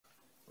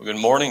Well, good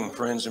morning,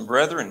 friends and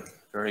brethren.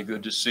 Very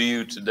good to see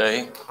you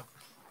today.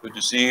 Good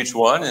to see each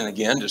one, and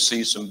again, to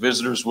see some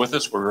visitors with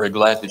us. We're very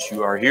glad that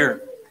you are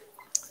here.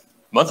 The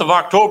month of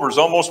October is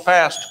almost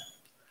past.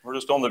 We're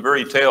just on the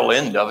very tail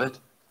end of it.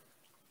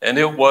 And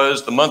it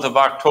was the month of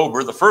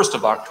October, the 1st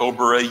of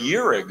October, a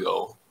year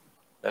ago,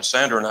 that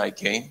Sandra and I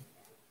came,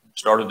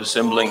 started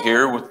assembling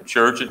here with the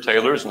church at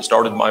Taylor's and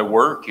started my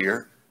work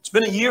here. It's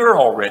been a year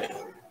already,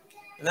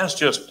 and that's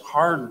just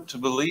hard to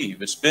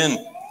believe. It's been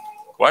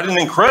quite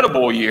an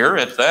incredible year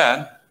at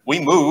that. We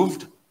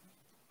moved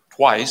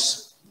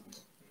twice.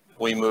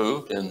 We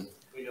moved, and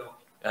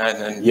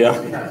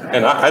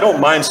I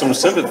don't mind some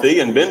sympathy,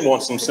 and Ben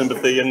wants some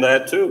sympathy in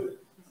that too.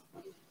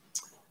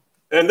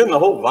 And then the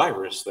whole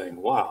virus thing,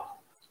 wow.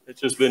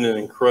 It's just been an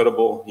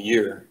incredible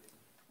year.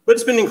 But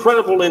it's been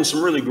incredible in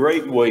some really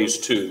great ways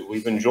too.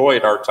 We've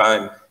enjoyed our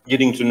time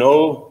getting to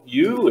know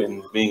you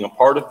and being a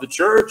part of the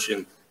church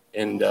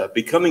and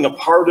becoming a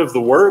part of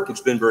the work.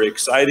 It's been very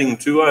exciting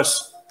to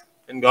us.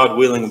 And God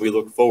willing, we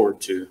look forward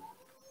to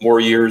more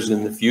years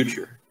in the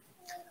future.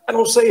 I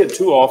don't say it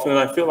too often, and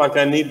I feel like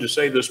I need to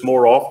say this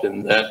more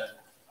often, that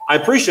I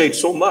appreciate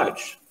so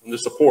much the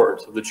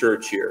support of the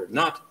church here.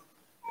 Not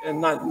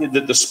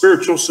the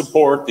spiritual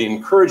support, the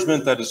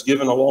encouragement that is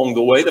given along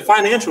the way, the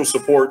financial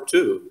support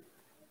too.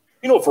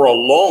 You know, for a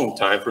long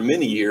time, for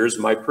many years,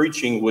 my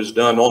preaching was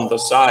done on the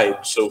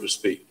side, so to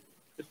speak.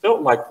 It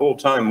felt like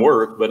full-time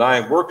work, but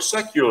I worked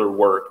secular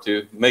work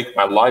to make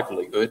my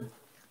livelihood.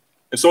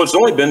 And so it's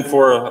only been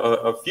for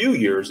a few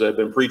years that I've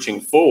been preaching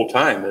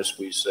full-time, as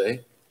we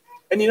say.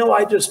 And, you know,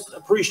 I just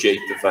appreciate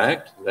the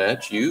fact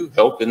that you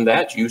help in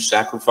that. You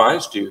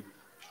sacrifice to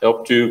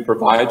help to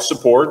provide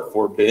support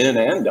for Ben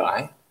and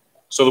I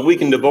so that we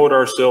can devote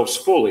ourselves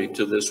fully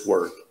to this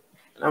work.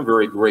 And I'm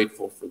very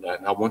grateful for that,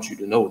 and I want you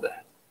to know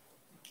that.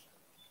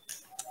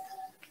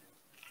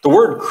 The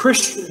word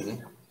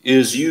Christian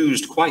is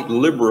used quite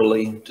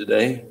liberally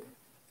today,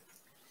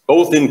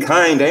 both in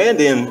kind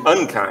and in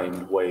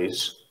unkind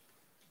ways.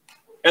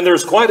 And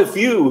there's quite a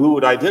few who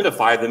would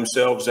identify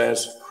themselves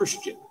as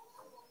Christian.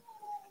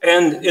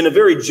 And in a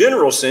very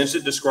general sense,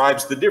 it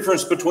describes the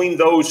difference between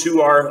those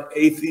who are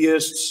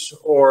atheists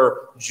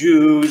or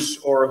Jews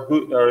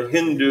or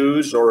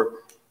Hindus or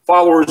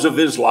followers of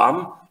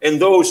Islam and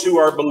those who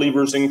are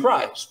believers in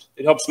Christ.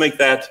 It helps make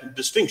that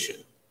distinction.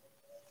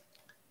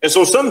 And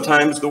so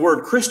sometimes the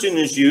word Christian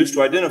is used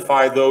to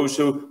identify those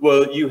who,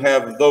 well, you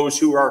have those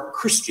who are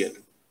Christian,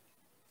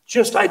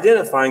 just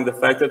identifying the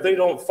fact that they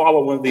don't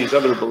follow one of these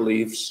other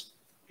beliefs,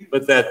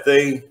 but that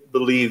they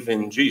believe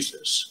in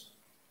Jesus.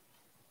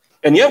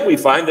 And yet we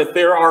find that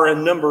there are a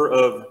number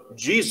of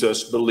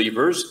Jesus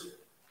believers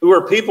who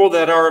are people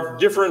that are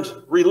of different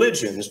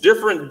religions,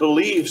 different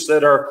beliefs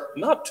that are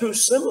not too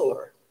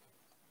similar.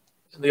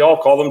 They all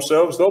call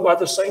themselves, though, by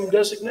the same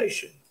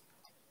designation,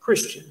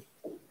 Christian.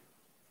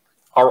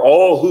 Are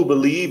all who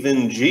believe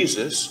in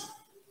Jesus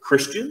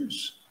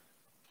Christians?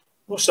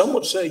 Well, some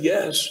would say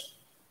yes.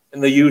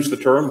 And they use the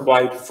term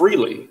quite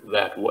freely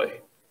that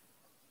way.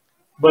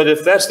 But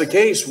if that's the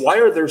case, why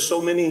are there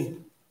so many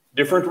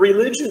different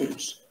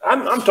religions?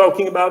 I'm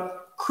talking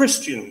about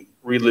Christian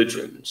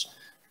religions.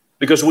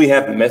 Because we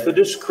have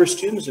Methodist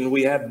Christians, and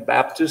we have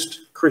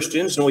Baptist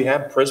Christians, and we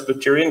have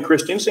Presbyterian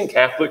Christians, and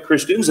Catholic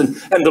Christians, and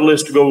the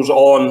list goes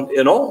on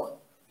and on.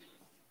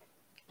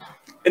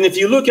 And if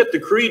you look at the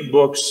creed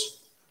books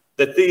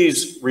that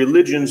these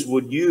religions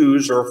would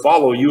use or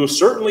follow, you will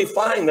certainly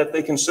find that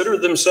they consider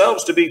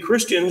themselves to be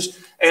Christians,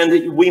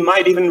 and we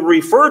might even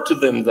refer to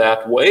them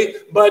that way.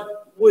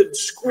 But would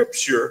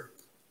Scripture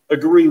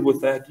agree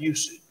with that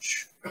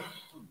usage?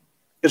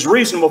 It's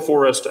reasonable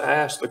for us to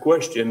ask the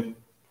question,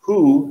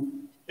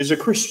 who is a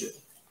Christian?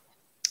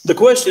 The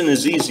question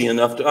is easy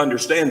enough to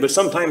understand, but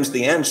sometimes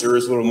the answer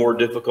is a little more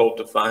difficult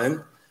to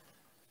find.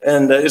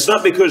 And it's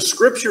not because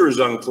Scripture is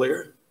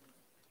unclear,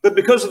 but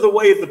because of the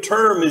way the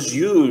term is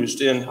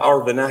used in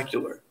our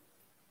vernacular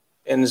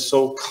and is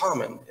so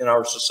common in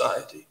our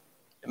society.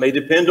 It may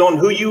depend on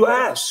who you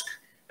ask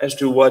as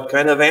to what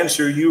kind of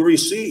answer you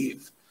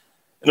receive.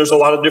 And there's a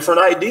lot of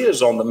different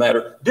ideas on the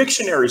matter.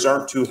 Dictionaries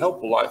aren't too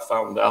helpful, I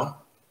found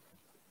out.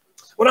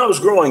 When I was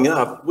growing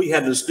up, we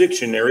had this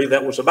dictionary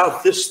that was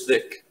about this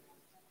thick.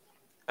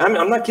 I'm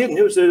not kidding.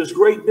 It was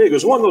great big. It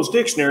was one of those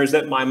dictionaries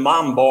that my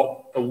mom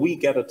bought a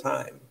week at a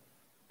time.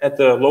 At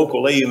the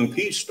local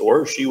A&P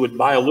store, she would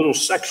buy a little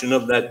section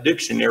of that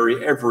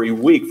dictionary every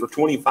week for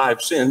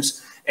 25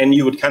 cents, and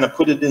you would kind of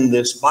put it in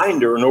this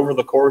binder, and over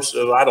the course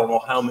of I don't know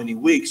how many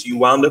weeks, you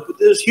wound up with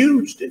this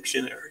huge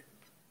dictionary.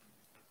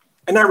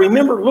 And I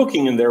remember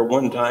looking in there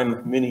one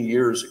time many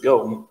years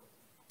ago,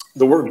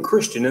 the word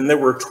Christian, and there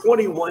were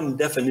 21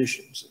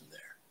 definitions in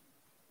there.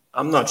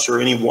 I'm not sure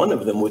any one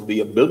of them would be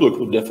a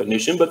biblical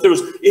definition, but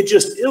it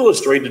just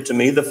illustrated to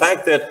me the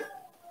fact that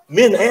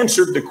men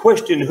answered the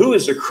question, who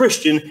is a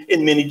Christian,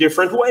 in many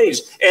different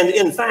ways. And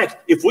in fact,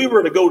 if we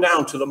were to go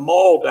down to the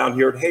mall down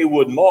here at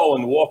Haywood Mall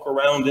and walk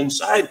around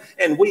inside,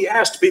 and we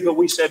asked people,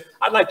 we said,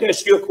 I'd like to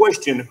ask you a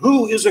question,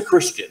 who is a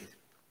Christian?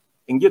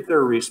 And get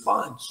their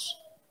response.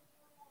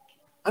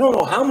 I don't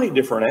know how many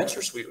different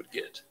answers we would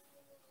get,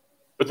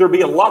 but there'd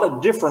be a lot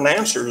of different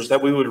answers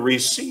that we would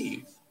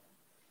receive.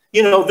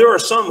 You know, there are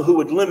some who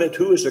would limit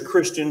who is a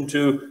Christian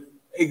to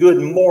a good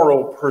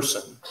moral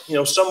person. You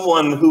know,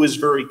 someone who is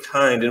very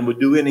kind and would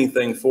do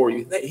anything for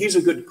you. He's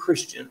a good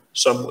Christian,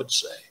 some would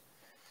say.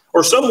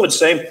 Or some would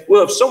say,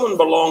 well, if someone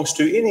belongs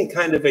to any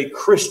kind of a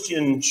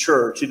Christian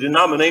church, a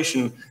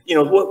denomination, you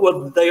know,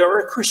 well, they are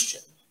a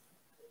Christian.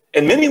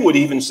 And many would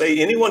even say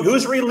anyone who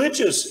is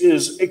religious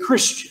is a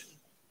Christian.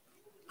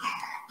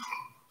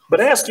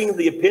 But asking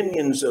the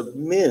opinions of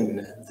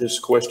men, this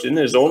question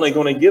is only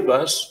going to give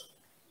us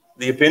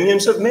the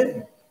opinions of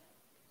men.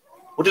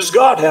 What does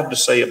God have to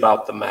say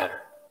about the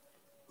matter?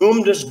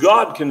 Whom does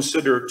God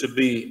consider to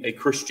be a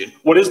Christian?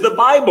 What does the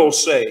Bible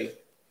say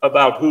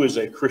about who is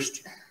a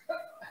Christian?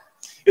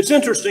 It's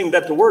interesting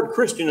that the word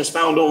Christian is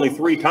found only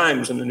 3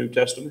 times in the New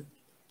Testament.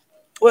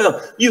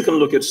 Well, you can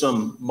look at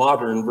some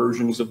modern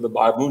versions of the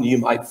Bible, and you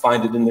might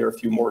find it in there a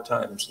few more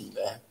times than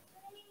that.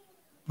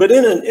 But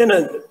in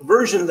a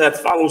version that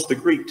follows the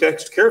Greek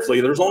text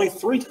carefully, there's only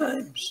 3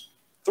 times.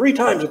 3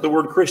 times that the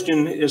word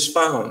Christian is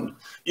found.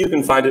 You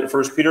can find it in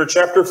 1 Peter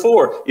chapter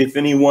 4. If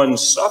anyone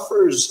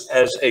suffers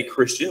as a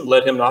Christian,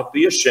 let him not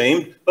be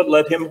ashamed, but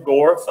let him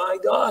glorify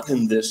God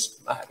in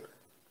this matter.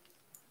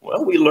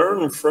 Well, we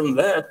learn from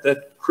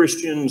that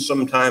Christians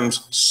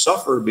sometimes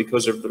suffer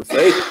because of their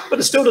faith, but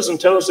it still doesn't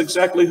tell us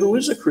exactly who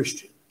is a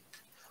Christian.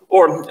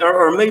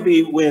 Or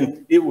maybe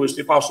when it was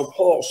the Apostle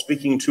Paul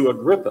speaking to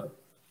Agrippa,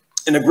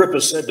 and Agrippa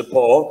said to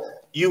Paul,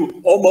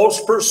 you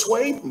almost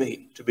persuade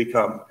me to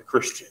become a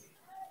Christian.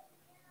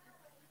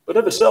 But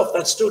of itself,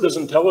 that still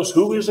doesn't tell us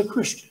who is a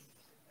Christian.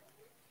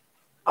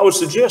 I would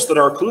suggest that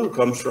our clue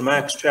comes from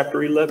Acts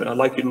chapter 11. I'd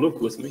like you to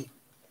look with me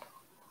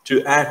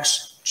to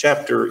Acts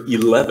chapter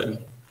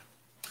 11.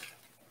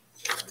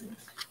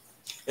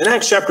 In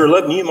Acts chapter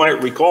 11, you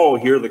might recall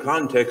here the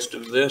context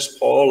of this,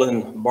 Paul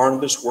and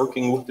Barnabas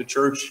working with the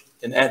church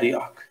in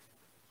Antioch.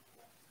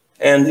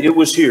 And it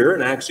was here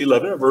in Acts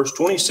 11, verse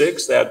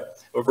 26,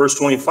 or verse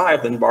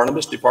 25, then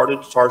Barnabas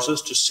departed to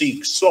Tarsus to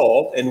seek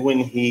Saul, and when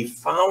he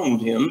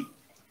found him,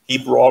 he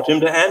brought him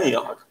to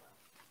Antioch.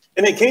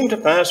 And it came to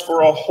pass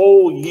for a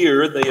whole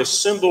year they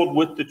assembled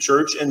with the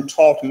church and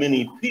taught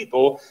many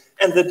people,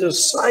 and the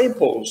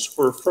disciples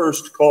were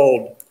first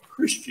called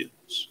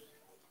Christians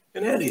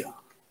in Antioch.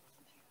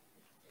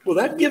 Well,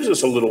 that gives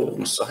us a little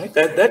insight.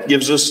 That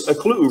gives us a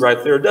clue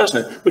right there,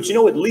 doesn't it? But you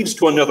know, it leads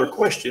to another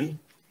question,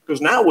 because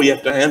now we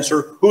have to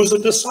answer, who's a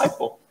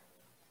disciple?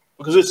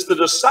 Because it's the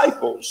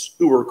disciples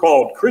who were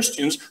called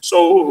Christians,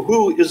 so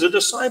who is a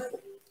disciple?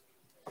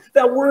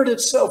 That word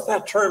itself,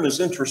 that term is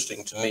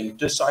interesting to me,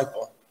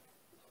 disciple.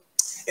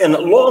 And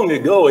long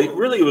ago, it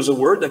really was a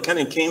word that kind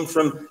of came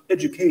from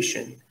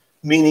education,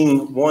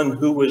 meaning one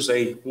who was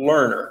a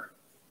learner,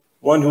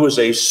 one who is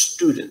a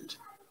student,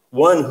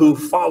 one who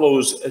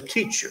follows a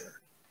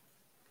teacher.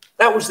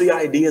 That was the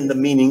idea and the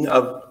meaning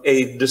of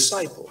a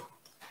disciple.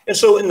 And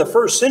so in the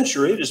first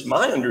century, it is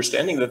my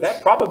understanding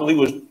that probably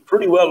was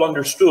pretty well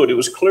understood. It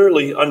was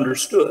clearly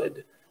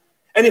understood.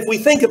 And if we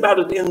think about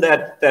it in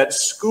that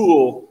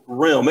school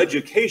realm,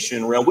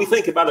 education realm, we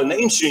think about an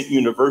ancient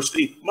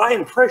university, my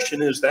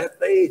impression is that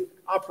they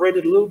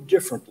operated a little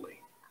differently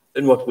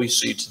than what we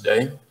see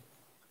today.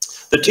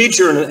 The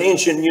teacher in an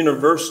ancient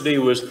university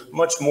was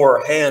much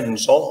more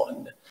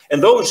hands-on.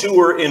 And those who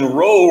were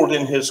enrolled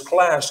in his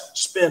class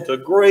spent a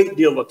great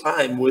deal of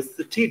time with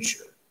the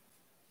teacher,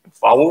 and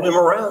followed him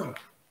around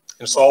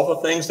and saw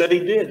the things that he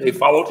did. They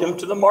followed him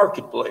to the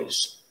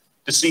marketplace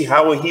to see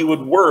how he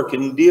would work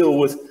and deal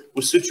with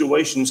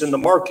situations in the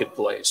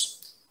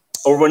marketplace.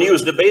 Or when he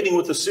was debating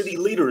with the city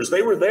leaders,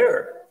 they were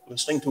there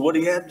listening to what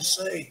he had to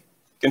say,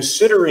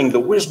 considering the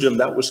wisdom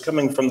that was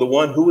coming from the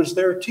one who was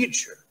their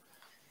teacher.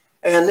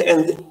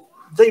 And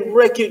they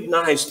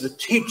recognized the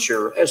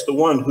teacher as the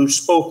one who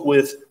spoke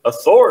with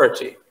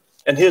authority,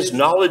 and his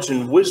knowledge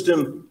and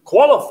wisdom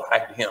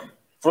qualified him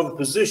for the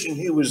position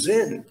he was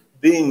in,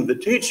 being the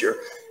teacher.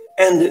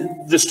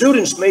 And the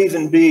students may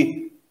even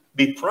be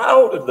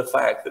proud of the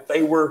fact that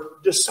they were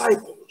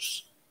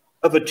disciples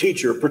of a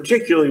teacher,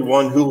 particularly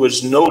one who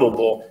was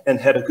notable and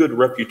had a good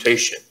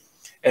reputation.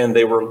 And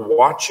they were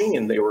watching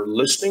and they were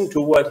listening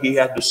to what he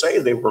had to say.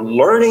 They were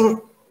learning.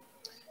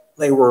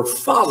 They were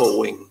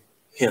following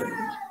him.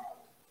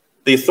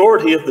 The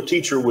authority of the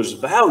teacher was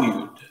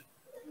valued,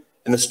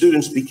 and the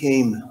students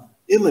became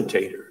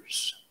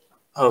imitators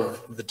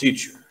of the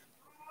teacher.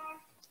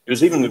 It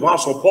was even the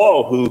Apostle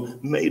Paul who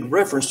made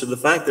reference to the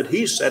fact that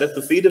he sat at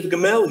the feet of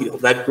Gamaliel,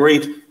 that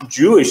great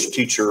Jewish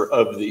teacher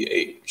of the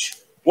age,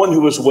 one who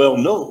was well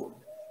known.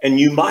 And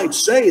you might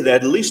say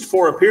that at least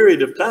for a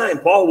period of time,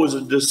 Paul was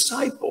a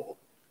disciple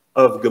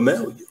of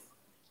Gamaliel.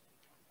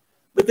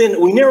 But then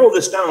we narrow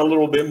this down a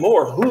little bit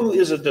more. Who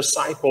is a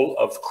disciple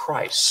of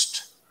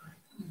Christ?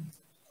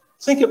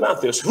 Think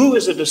about this. Who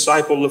is a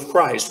disciple of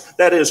Christ?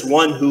 That is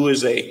one who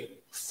is a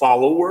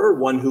follower,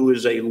 one who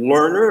is a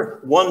learner,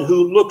 one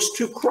who looks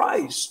to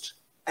Christ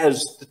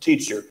as the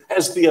teacher,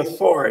 as the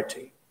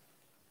authority.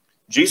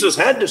 Jesus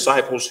had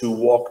disciples who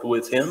walked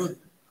with him,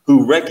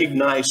 who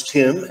recognized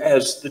him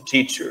as the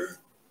teacher.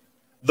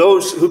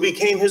 Those who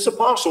became his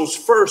apostles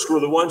first were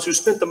the ones who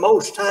spent the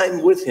most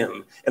time with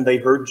him. And they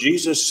heard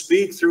Jesus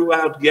speak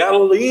throughout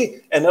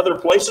Galilee and other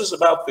places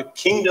about the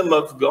kingdom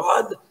of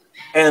God.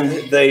 And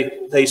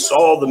they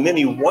saw the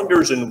many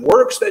wonders and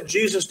works that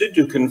Jesus did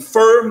to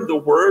confirm the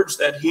words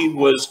that he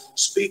was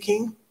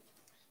speaking.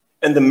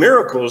 And the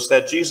miracles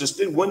that Jesus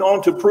did went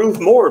on to prove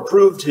more,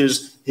 proved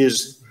his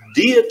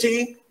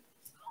deity.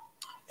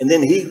 And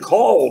then he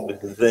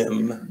called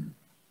them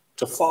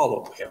to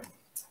follow him.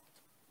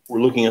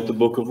 We're looking at the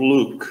book of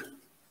Luke.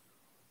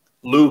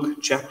 Luke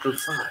chapter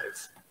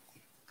 5.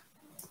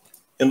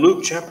 In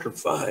Luke chapter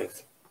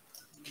 5,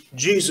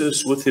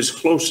 Jesus with his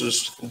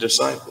closest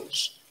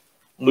disciples.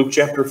 Luke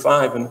chapter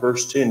 5 and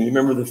verse 10. You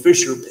remember the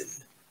fishermen.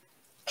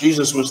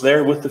 Jesus was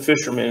there with the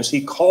fishermen as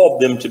he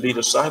called them to be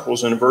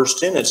disciples. In verse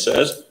 10 it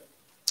says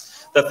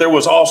that there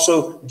was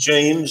also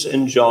James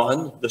and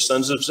John, the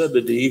sons of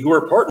Zebedee, who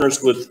were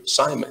partners with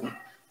Simon.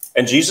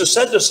 And Jesus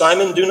said to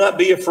Simon, "Do not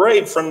be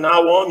afraid. From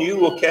now on you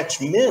will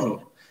catch men."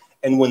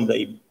 And when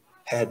they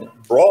had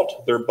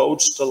brought their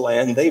boats to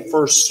land, they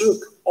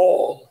forsook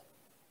all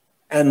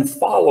and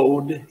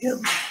followed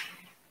him.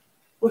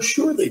 Well,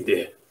 sure they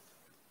did.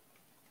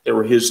 They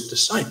were his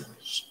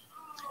disciples.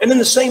 And in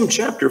the same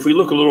chapter, if we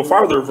look a little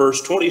farther,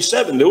 verse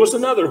 27, there was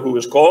another who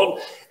was called.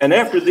 And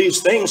after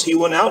these things, he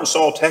went out and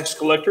saw a tax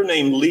collector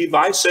named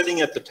Levi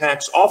sitting at the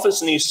tax office.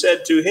 And he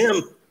said to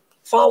him,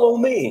 "Follow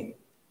me."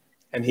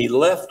 And he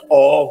left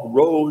all,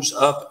 rose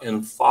up,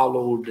 and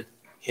followed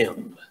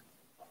him.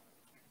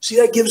 See,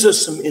 that gives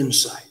us some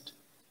insight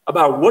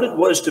about what it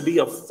was to be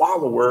a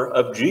follower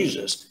of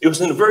Jesus. It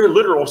was in a very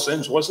literal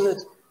sense, wasn't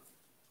it?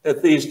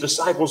 That these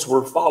disciples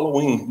were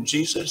following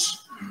Jesus.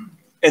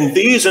 And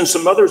these and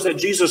some others that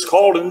Jesus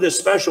called in this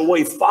special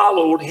way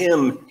followed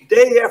him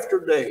day after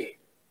day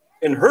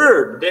and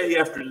heard day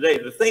after day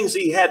the things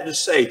he had to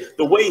say,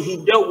 the way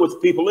he dealt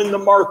with people in the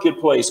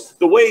marketplace,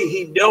 the way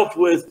he dealt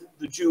with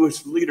the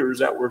Jewish leaders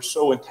that were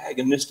so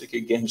antagonistic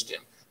against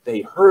him.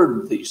 They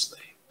heard these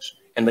things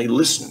and they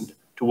listened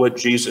to what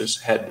Jesus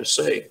had to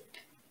say.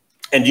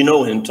 And you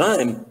know, in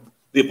time,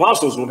 the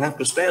apostles would have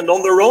to stand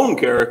on their own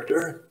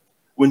character.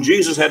 When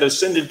Jesus had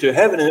ascended to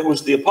heaven and it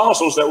was the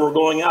apostles that were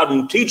going out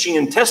and teaching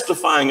and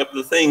testifying of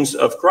the things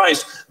of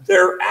Christ,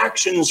 their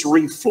actions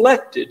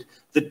reflected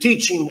the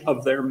teaching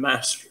of their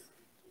master.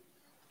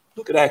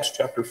 Look at Acts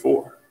chapter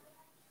 4.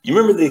 You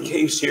remember the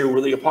case here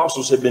where the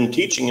apostles had been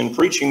teaching and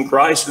preaching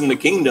Christ in the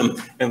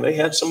kingdom, and they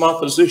had some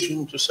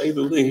opposition, to say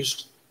the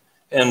least.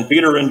 And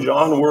Peter and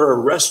John were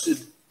arrested,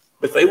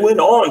 but they went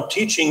on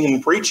teaching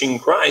and preaching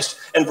Christ.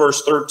 And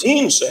verse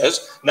 13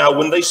 says, "Now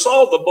when they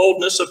saw the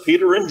boldness of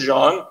Peter and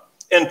John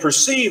and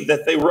perceived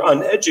that they were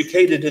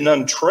uneducated and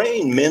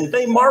untrained men,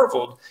 they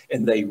marveled,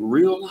 and they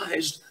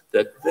realized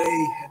that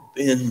they had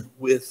been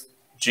with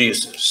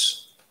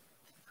Jesus."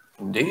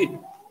 Indeed,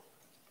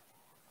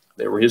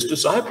 they were his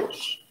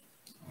disciples.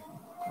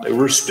 They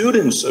were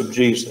students of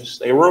Jesus.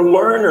 They were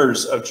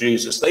learners of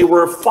Jesus. They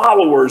were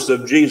followers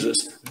of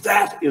Jesus.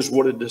 That is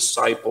what a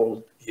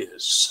disciple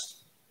is.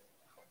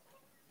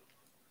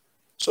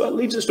 So that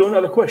leads us to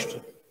another question.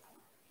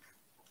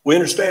 We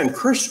understand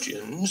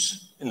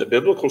Christians, in the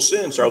biblical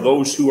sense, are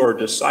those who are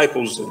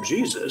disciples of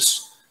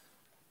Jesus.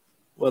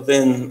 Well,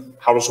 then,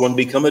 how does one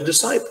become a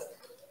disciple?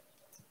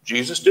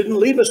 Jesus didn't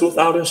leave us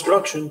without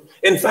instruction.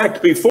 In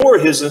fact, before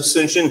his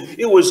ascension,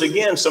 it was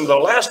again some of the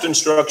last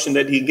instruction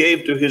that he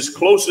gave to his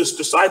closest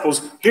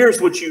disciples.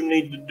 Here's what you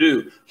need to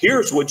do.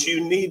 Here's what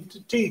you need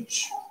to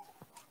teach.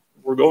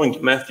 We're going to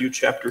Matthew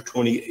chapter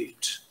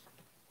 28.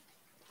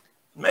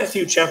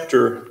 Matthew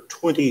chapter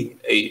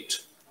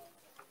 28.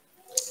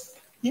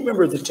 You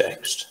remember the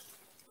text.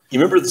 You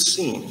remember the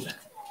scene.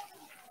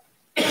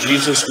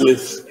 Jesus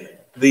with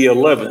the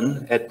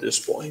 11 at this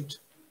point.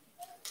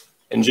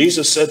 And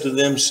Jesus said to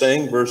them,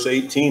 saying, verse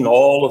 18,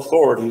 "All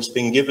authority has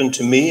been given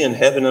to me in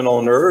heaven and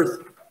on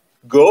earth.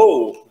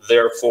 Go,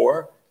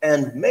 therefore,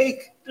 and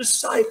make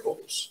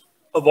disciples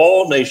of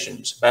all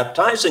nations,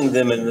 baptizing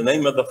them in the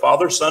name of the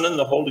Father, Son, and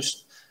the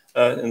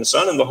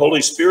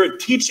Holy Spirit,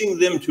 teaching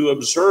them to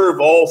observe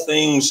all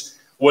things,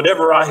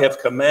 whatever I have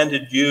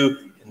commanded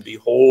you. And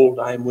behold,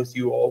 I am with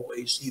you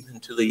always, even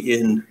to the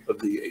end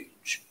of the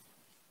age."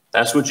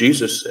 That's what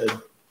Jesus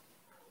said.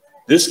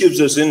 This gives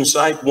us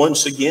insight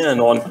once again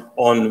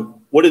on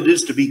what it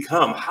is to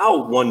become,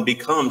 how one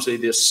becomes a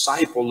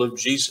disciple of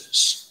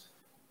Jesus.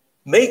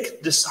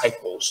 Make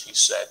disciples, he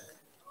said.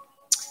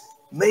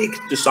 Make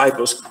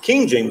disciples.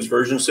 King James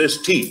Version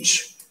says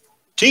teach.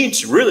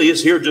 Teach really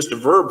is here just a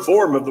verb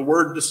form of the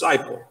word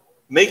disciple.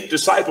 Make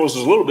disciples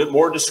is a little bit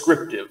more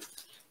descriptive.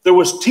 There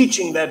was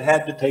teaching that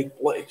had to take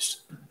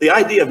place. The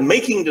idea of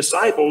making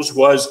disciples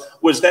was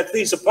that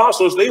these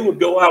apostles, they would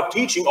go out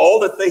teaching all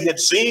that they had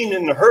seen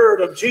and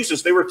heard of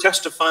Jesus. They were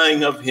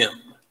testifying of him.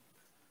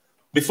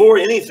 Before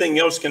anything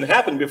else can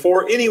happen,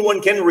 before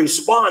anyone can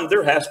respond,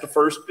 there has to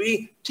first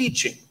be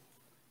teaching.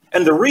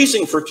 And the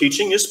reason for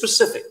teaching is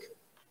specific: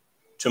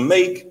 to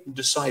make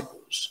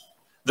disciples.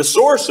 The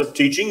source of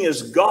teaching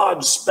is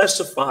God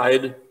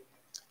specified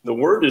The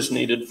word is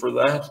needed for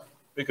that,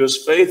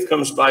 because faith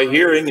comes by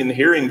hearing, and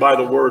hearing by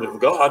the word of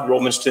God,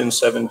 Romans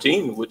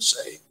 10:17 would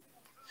say.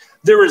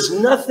 There is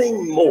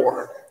nothing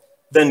more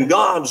than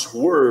God's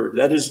word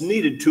that is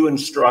needed to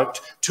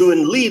instruct, to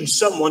lead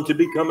someone to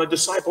become a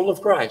disciple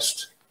of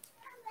Christ.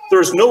 There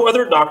is no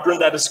other doctrine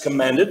that is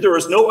commanded. There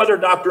is no other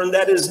doctrine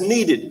that is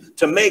needed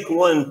to make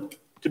one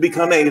to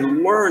become a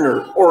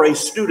learner or a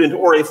student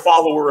or a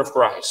follower of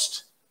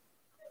Christ.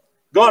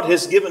 God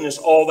has given us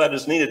all that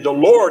is needed. The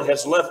Lord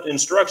has left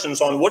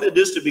instructions on what it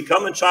is to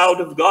become a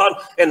child of God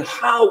and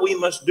how we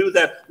must do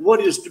that, what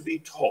is to be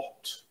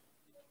taught.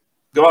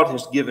 God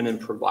has given and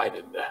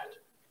provided that.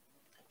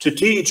 To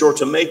teach or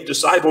to make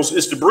disciples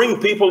is to bring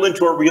people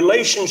into a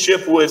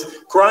relationship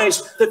with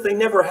Christ that they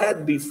never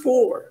had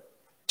before.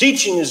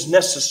 Teaching is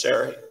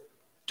necessary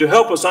to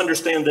help us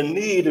understand the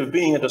need of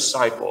being a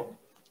disciple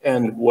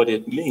and what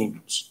it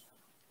means.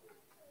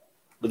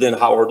 But then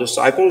how are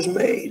disciples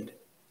made?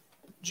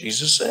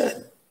 Jesus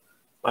said,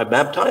 by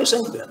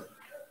baptizing them.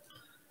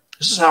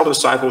 This is how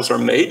disciples are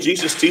made.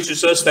 Jesus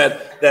teaches us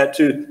that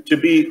to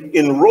be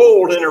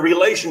enrolled in a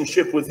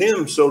relationship with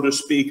him, so to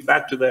speak,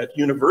 back to that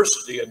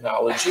university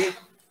analogy,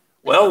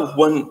 well,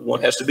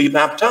 one has to be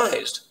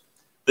baptized.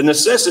 The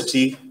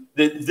necessity,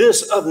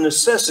 this of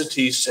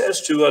necessity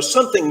says to us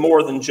something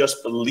more than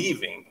just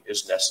believing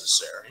is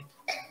necessary.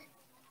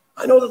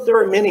 I know that there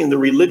are many in the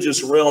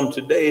religious realm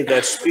today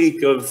that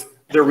speak of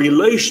their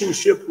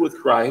relationship with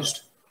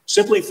Christ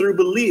simply through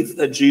belief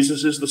that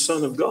Jesus is the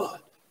Son of God.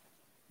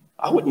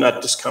 I would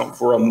not discount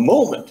for a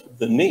moment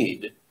the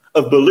need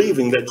of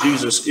believing that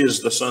Jesus is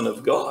the Son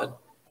of God.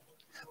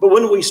 But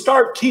when we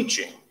start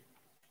teaching,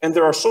 and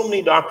there are so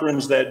many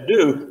doctrines that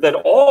do, that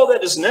all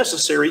that is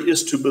necessary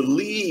is to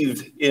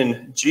believe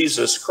in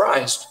Jesus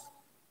Christ,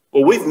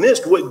 well, we've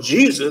missed what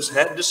Jesus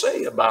had to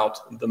say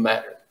about the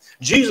matter.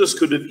 Jesus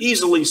could have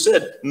easily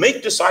said,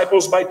 make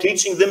disciples by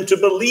teaching them to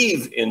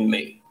believe in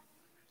me.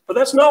 But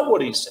that's not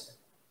what he said.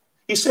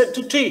 He said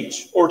to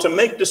teach or to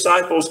make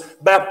disciples,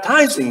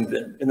 baptizing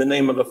them in the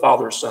name of the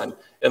Father, Son,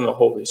 and the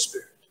Holy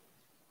Spirit.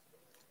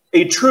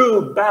 A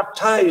true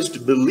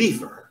baptized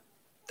believer,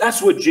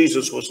 that's what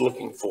Jesus was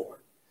looking for.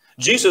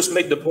 Jesus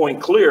made the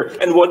point clear,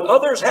 and what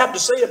others have to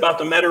say about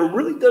the matter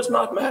really does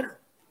not matter.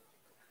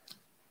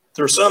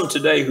 There are some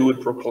today who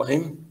would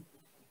proclaim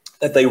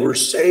that they were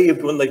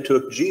saved when they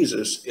took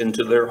Jesus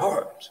into their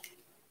heart.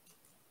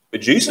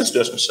 But Jesus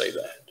doesn't say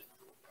that.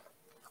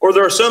 Or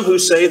there are some who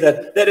say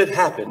that it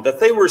happened, that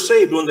they were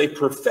saved when they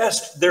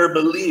professed their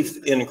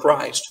belief in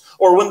Christ,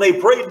 or when they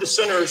prayed the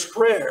sinner's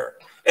prayer.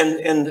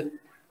 And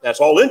that's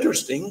all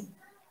interesting,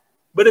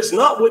 but it's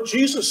not what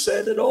Jesus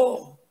said at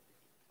all.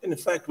 And in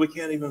fact, we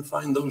can't even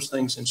find those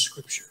things in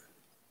Scripture.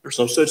 There's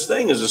no such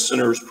thing as a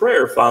sinner's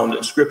prayer found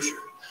in Scripture.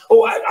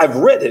 Oh, I've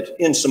read it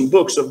in some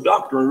books of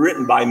doctrine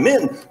written by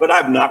men, but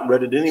I've not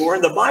read it anywhere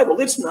in the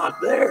Bible. It's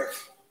not there.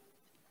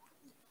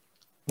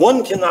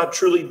 One cannot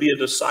truly be a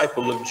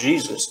disciple of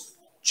Jesus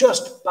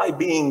just by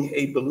being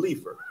a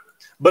believer.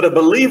 But a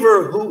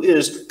believer who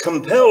is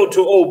compelled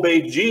to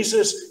obey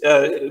Jesus,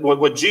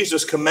 what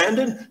Jesus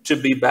commanded, to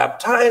be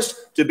baptized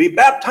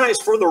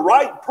for the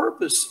right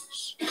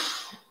purposes.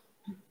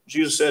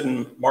 Jesus said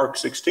in Mark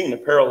 16, a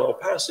parallel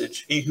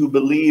passage, he who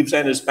believes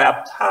and is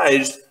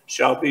baptized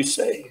shall be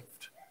saved.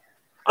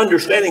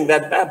 Understanding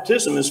that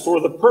baptism is for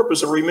the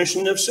purpose of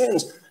remission of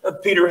sins.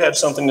 Peter had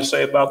something to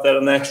say about that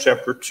in Acts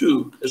chapter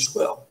 2 as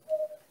well.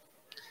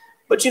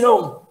 But you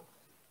know,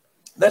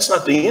 that's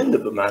not the end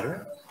of the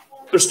matter.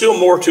 There's still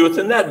more to it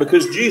than that,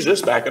 because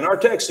Jesus, back in our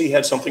text, he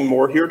had something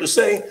more here to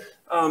say,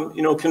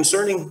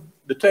 concerning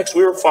the text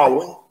we were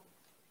following.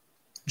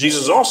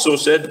 Jesus also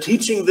said,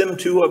 teaching them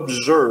to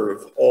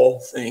observe all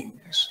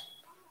things.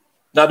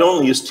 Not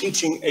only is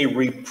teaching a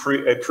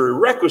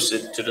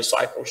prerequisite to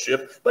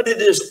discipleship, but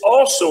it is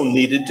also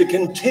needed to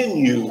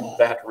continue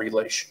that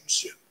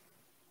relationship.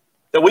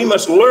 That we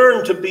must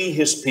learn to be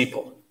his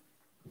people.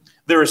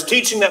 There is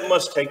teaching that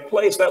must take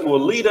place that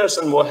will lead us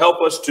and will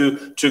help us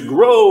to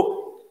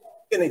grow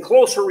in a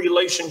closer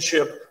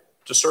relationship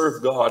to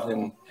serve God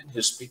and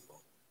his people.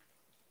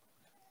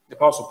 The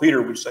Apostle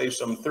Peter would say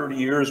some 30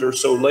 years or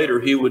so later,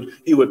 he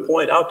would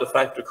point out the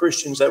fact to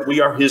Christians that we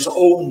are his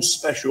own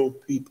special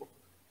people.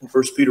 In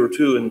 1 Peter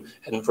 2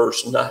 and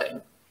verse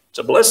 9. It's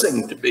a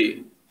blessing to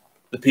be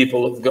the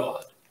people of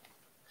God.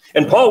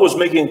 And Paul was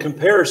making a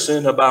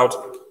comparison about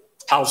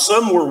how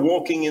some were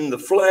walking in the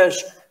flesh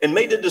and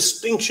made a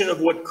distinction of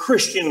what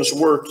Christians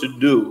were to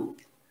do.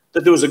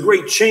 That there was a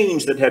great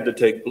change that had to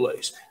take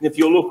place. And if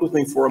you'll look with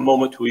me for a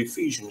moment to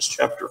Ephesians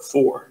chapter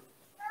 4.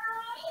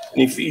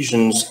 In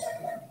Ephesians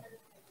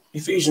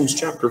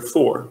chapter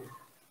 4.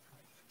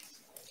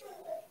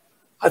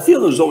 I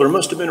feel as though there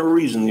must have been a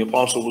reason the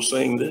apostle was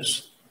saying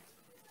this.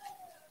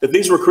 That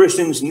these were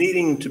Christians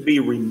needing to be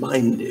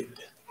reminded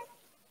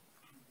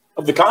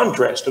of the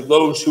contrast of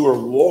those who are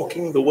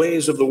walking the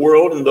ways of the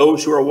world and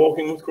those who are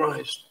walking with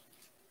Christ.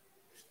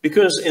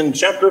 Because in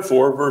chapter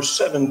 4, verse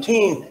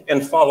 17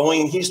 and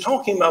following, he's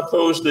talking about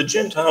the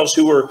Gentiles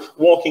who were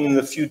walking in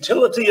the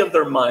futility of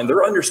their mind,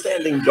 their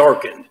understanding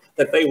darkened.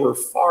 that they were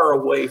far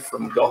away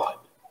from God.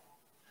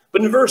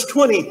 But in verse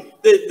 20,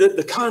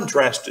 the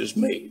contrast is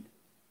made.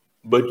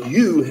 But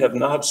you have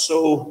not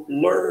so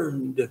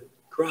learned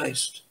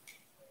Christ.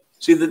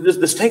 See,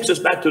 this takes us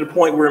back to the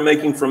point we're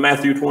making from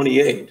Matthew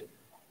 28.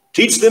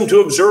 Teach them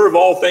to observe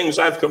all things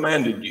I've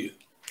commanded you.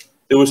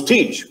 There was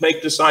teach,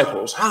 make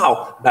disciples.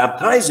 How?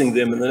 Baptizing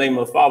them in the name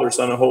of the Father,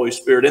 Son, and Holy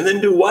Spirit. And then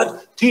do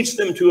what? Teach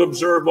them to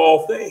observe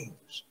all things.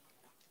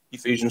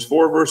 Ephesians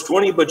 4, verse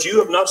 20, but you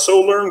have not so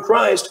learned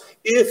Christ,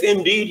 if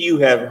indeed you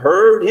have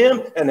heard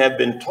him and have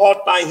been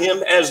taught by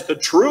him as the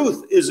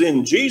truth is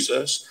in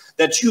Jesus,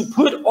 that you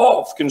put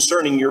off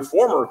concerning your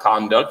former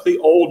conduct the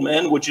old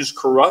man which is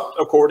corrupt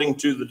according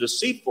to the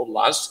deceitful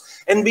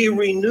lusts, and be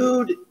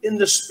renewed in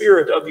the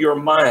spirit of your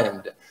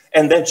mind,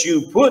 and that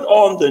you put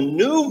on the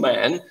new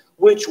man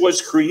which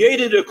was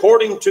created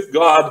according to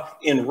God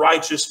in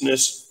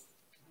righteousness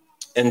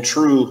and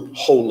true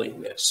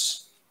holiness.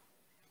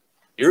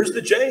 Here's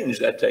the change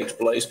that takes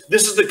place.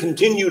 This is the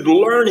continued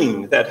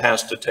learning that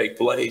has to take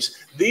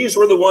place. These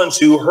were the ones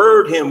who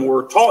heard him,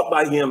 were taught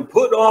by him,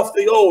 put off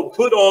the old,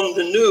 put on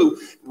the new.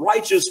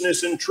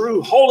 Righteousness and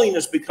true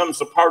holiness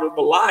becomes a part of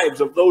the lives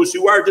of those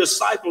who are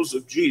disciples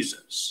of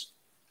Jesus.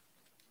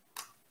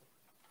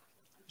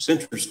 It's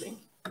interesting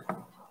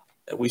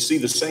that we see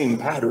the same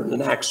pattern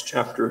in Acts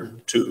chapter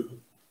 2.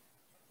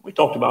 We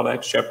talked about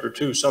Acts chapter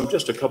 2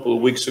 just a couple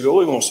of weeks ago.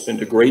 We won't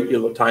spend a great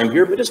deal of time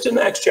here, but just in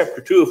Acts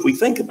chapter 2, if we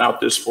think about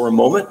this for a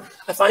moment,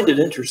 I find it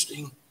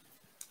interesting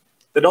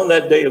that on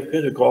that day of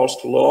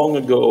Pentecost long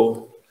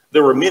ago,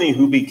 there were many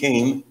who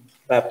became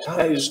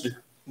baptized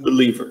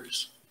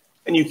believers.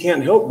 And you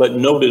can't help but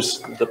notice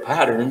the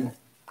pattern.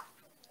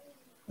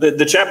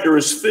 The chapter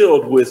is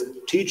filled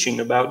with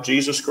teaching about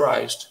Jesus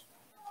Christ,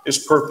 his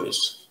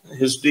purpose,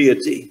 his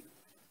deity,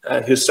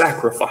 his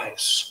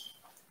sacrifice.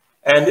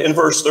 And in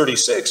verse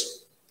 36,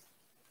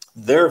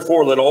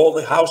 therefore let all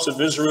the house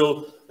of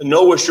Israel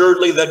know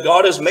assuredly that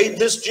God has made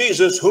this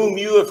Jesus, whom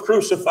you have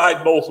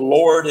crucified, both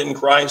Lord and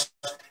Christ.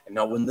 And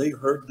now when they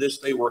heard this,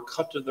 they were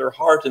cut to their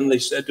heart, and they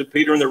said to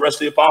Peter and the rest of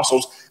the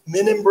apostles,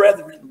 men and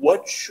brethren,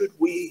 what should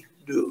we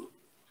do?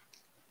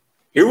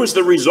 Here was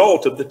the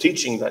result of the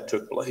teaching that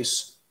took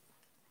place.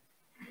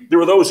 There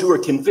were those who were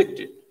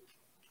convicted.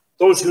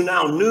 Those who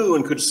now knew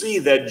and could see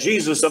that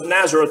Jesus of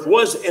Nazareth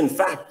was in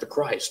fact the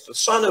Christ, the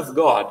Son of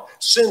God,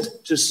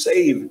 sent to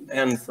save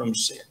man from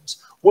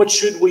sins. What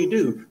should we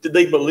do? Did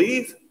they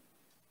believe?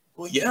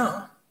 Well,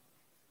 yeah.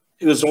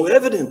 It was so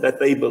evident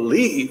that they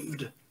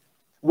believed.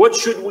 What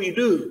should we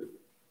do?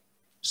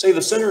 Say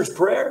the sinner's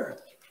prayer?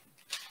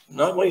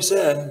 Not what he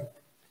said.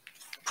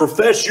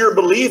 Profess your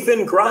belief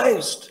in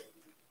Christ.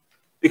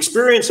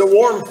 Experience a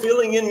warm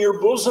feeling in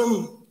your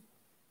bosom.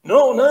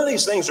 No, none of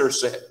these things are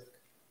said.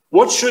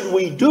 What should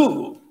we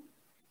do?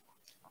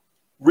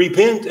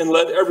 Repent and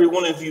let every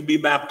one of you be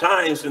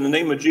baptized in the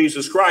name of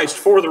Jesus Christ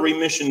for the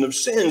remission of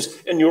sins,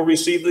 and you'll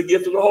receive the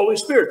gift of the Holy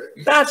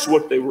Spirit. That's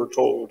what they were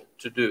told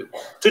to do.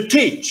 To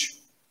teach,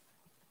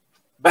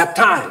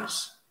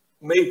 baptize,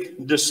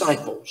 make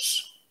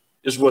disciples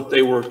is what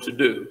they were to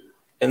do.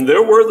 And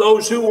there were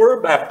those who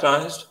were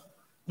baptized.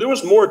 There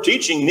was more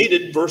teaching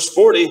needed, verse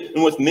 40,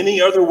 and with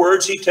many other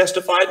words he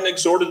testified and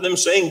exhorted them,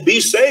 saying, be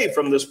saved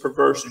from this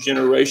perverse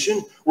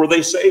generation. Were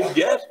they saved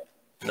yet?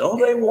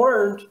 No, they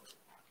weren't.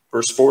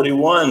 Verse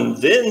 41,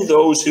 then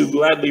those who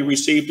gladly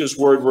received his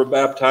word were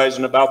baptized,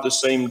 and about the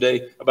same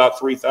day, about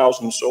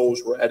 3,000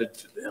 souls were added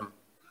to them.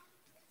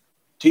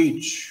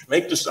 Teach,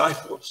 make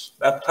disciples,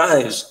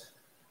 baptize,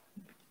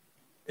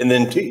 and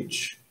then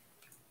teach.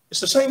 It's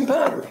the same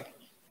pattern.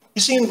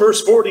 You see, in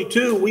verse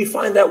 42, we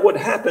find out what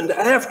happened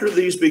after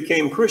these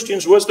became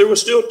Christians was there was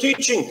still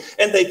teaching,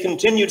 and they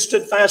continued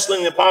steadfastly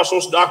in the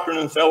apostles' doctrine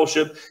and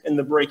fellowship, and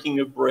the breaking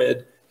of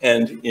bread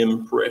and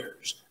in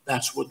prayers.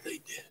 That's what they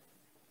did.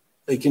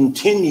 They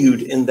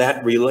continued in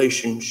that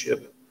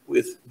relationship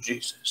with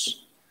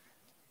Jesus.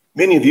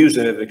 Many of you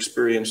that have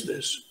experienced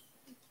this.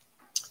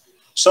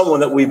 Someone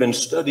that we've been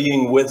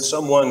studying with,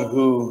 someone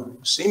who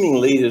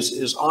seemingly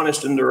is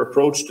honest in their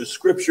approach to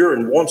Scripture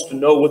and wants to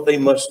know what they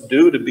must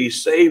do to be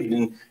saved.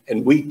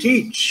 And we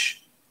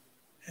teach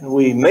and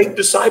we make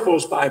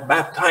disciples by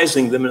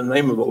baptizing them in the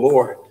name of the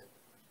Lord.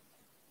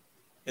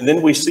 And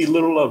then we see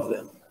little of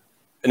them.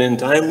 And in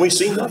time we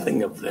see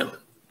nothing of them.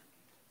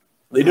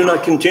 They do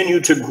not continue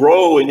to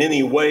grow in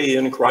any way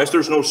in Christ.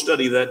 There's no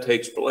study that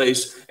takes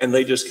place, and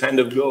they just kind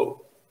of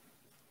go.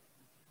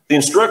 The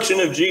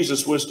instruction of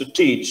Jesus was to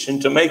teach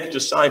and to make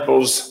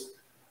disciples,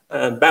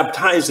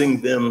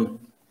 baptizing them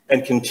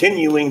and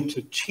continuing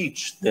to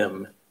teach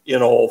them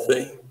in all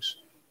things.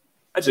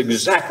 That's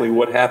exactly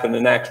what happened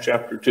in Acts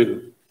chapter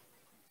 2.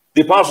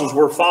 The apostles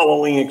were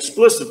following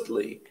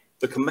explicitly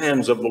the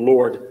commands of the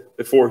Lord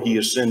before he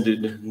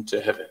ascended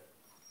into heaven.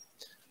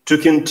 To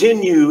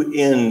continue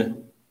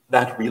in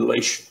that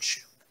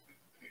relationship,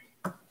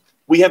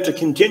 we have to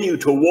continue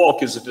to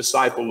walk as a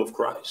disciple of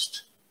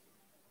Christ.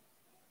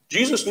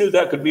 Jesus knew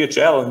that could be a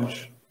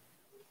challenge,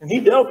 and he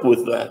dealt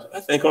with that, I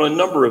think, on a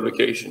number of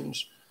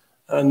occasions.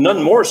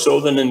 None more so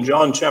than in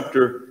John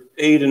chapter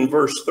 8 and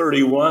verse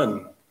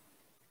 31.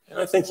 And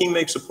I think he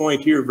makes a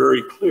point here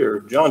very clear.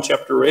 John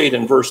chapter 8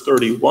 and verse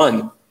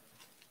 31.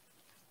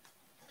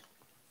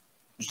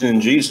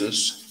 Then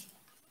Jesus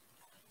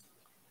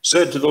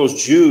said to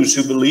those Jews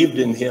who believed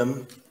in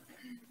him,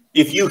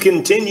 if you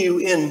continue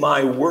in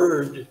my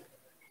word,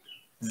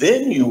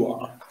 then you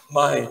are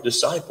my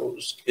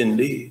disciples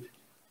indeed.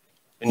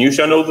 And you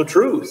shall know the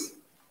truth,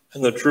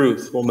 and the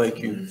truth will make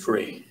you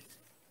free.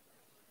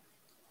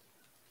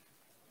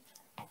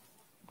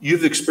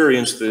 You've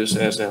experienced this,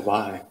 as have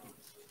I.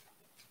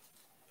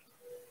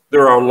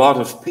 There are a lot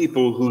of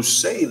people who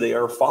say they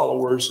are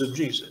followers of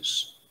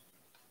Jesus.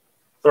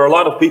 There are a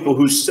lot of people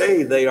who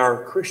say they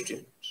are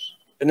Christians.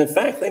 And in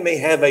fact, they may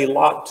have a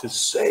lot to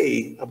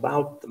say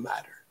about the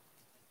matter.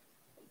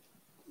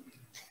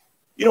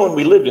 You know, when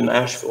we lived in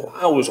Nashville,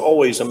 I was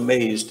always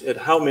amazed at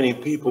how many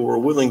people were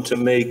willing to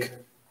make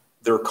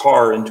their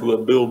car into a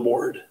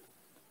billboard.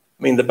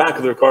 I mean, the back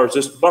of their cars,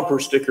 just bumper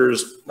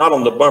stickers, not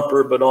on the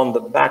bumper, but on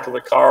the back of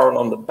the car and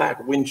on the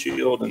back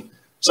windshield. And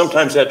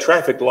sometimes that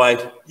traffic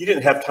light, you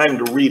didn't have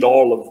time to read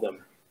all of them.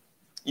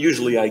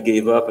 Usually I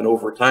gave up, and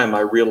over time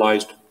I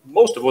realized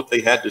most of what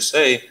they had to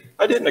say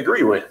I didn't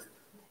agree with.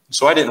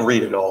 So I didn't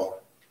read it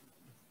all.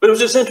 But it was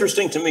just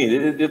interesting to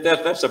me.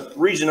 That's a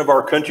region of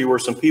our country where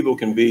some people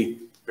can be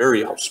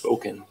very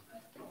outspoken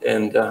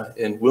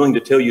and willing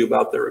to tell you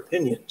about their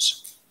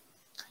opinions.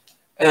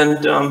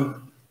 And,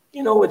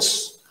 you know,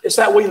 it's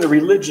that way in the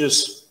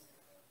religious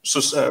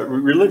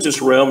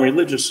realm,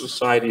 religious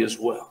society as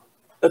well.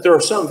 That there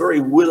are some very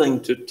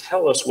willing to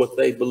tell us what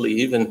they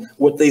believe and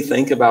what they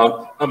think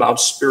about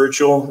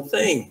spiritual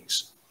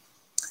things.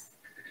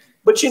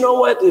 But you know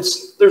what?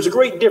 There's a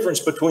great difference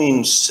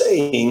between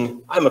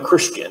saying I'm a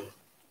Christian,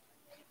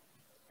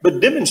 but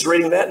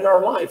demonstrating that in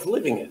our life,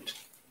 living it.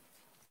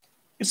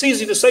 It's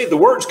easy to say, the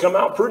words come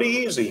out pretty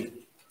easy,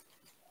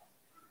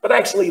 but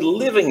actually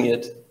living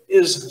it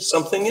is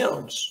something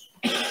else.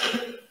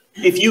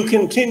 If you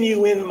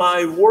continue in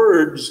my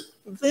words,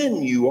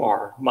 then you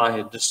are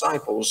my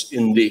disciples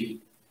indeed.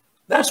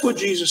 That's what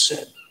Jesus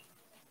said.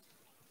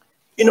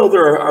 You know,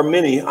 there are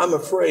many, I'm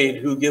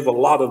afraid, who give a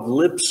lot of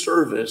lip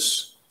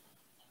service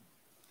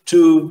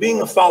to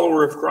being a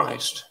follower of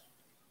Christ,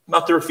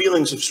 not their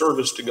feelings of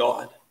service to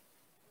God.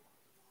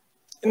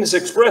 And it's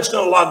expressed in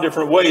a lot of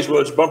different ways,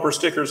 whether it's bumper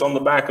stickers on the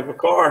back of a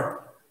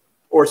car,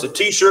 or it's a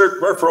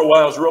t-shirt. Where for a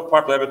while it was real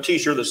popular to have a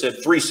t-shirt that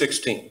said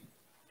 3:16,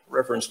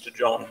 reference to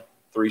John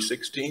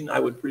 3:16, I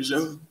would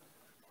presume.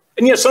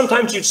 And yet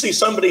sometimes you'd see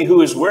somebody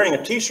who is wearing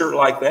a t-shirt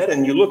like that,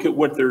 and you look at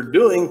what they're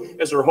doing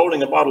as they're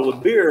holding a bottle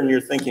of beer, and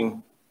you're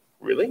thinking,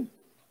 really?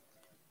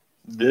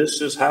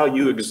 This is how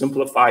you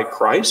exemplify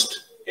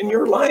Christ in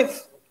your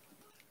life?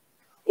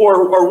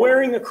 Or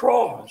wearing a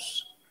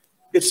cross.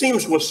 It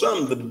seems with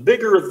some, the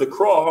bigger the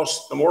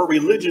cross, the more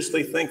religious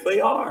they think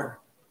they are.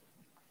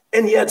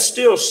 And yet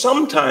still,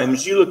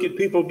 sometimes you look at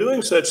people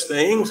doing such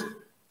things,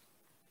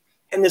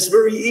 and it's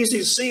very easy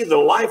to see the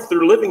life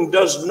they're living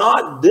does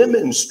not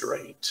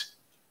demonstrate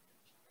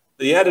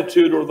the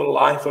attitude or the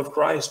life of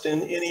Christ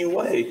in any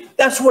way.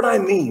 That's what I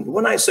mean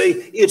when I say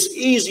it's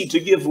easy to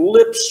give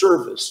lip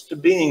service to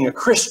being a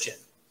Christian.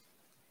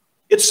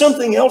 It's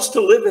something else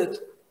to live it.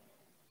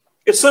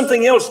 It's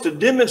something else to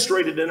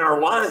demonstrate it in our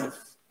life.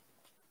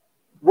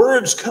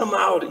 Words come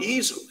out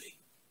easily.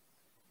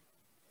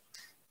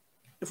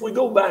 If we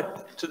go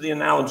back to the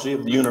analogy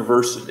of the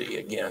university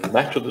again,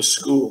 back to the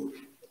school.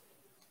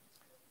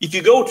 If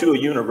you go to a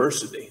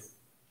university,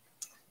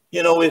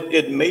 you know,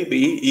 it may be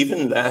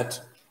even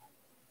that,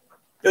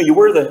 you know, you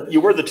wear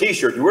the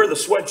t-shirt, you wear the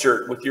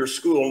sweatshirt with your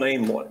school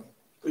name on it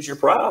because you're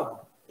proud.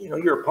 You know,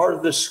 you're a part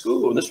of this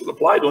school. And this would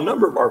apply to a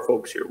number of our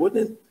folks here,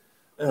 wouldn't it?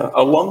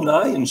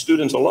 Alumni and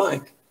students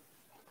alike.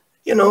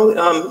 You know,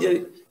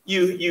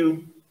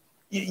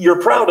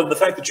 you're proud of the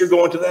fact that you're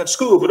going to that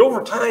school, but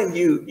over time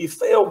you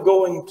fail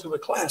going to the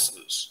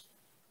classes.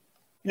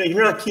 You know,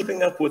 you're not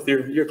keeping up with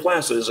your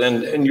classes,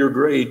 and your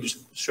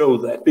grades show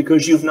that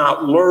because you've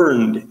not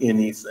learned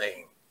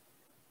anything.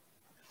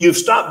 You've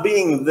stopped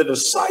being the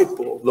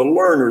disciple, the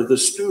learner, the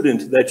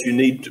student that you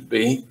need to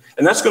be,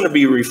 and that's going to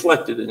be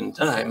reflected in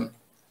time.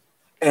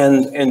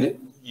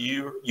 And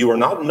you are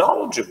not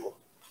knowledgeable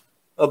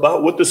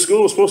about what the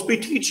school is supposed to be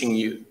teaching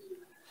you.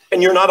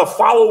 And you're not a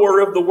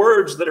follower of the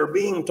words that are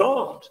being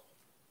taught.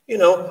 You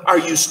know, are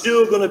you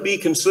still going to be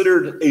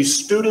considered a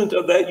student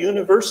of that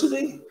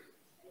university?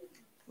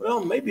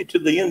 Well, maybe to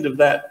the end of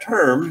that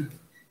term,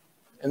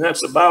 and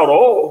that's about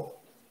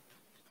all.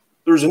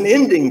 There's an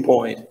ending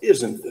point,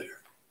 isn't there?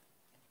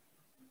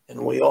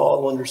 And we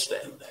all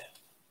understand that.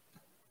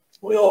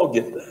 We all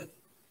get that.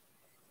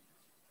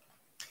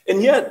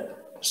 And yet,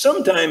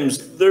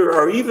 sometimes there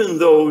are even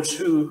those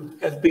who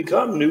have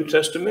become New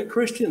Testament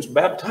Christians,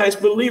 baptized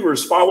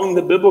believers following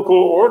the biblical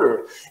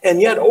order.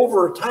 And yet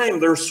over time,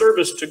 their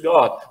service to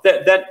God,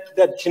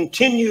 that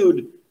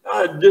continued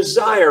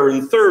desire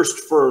and thirst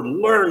for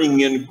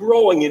learning and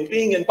growing and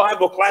being in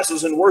Bible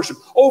classes and worship,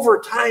 over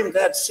time,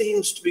 that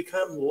seems to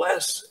become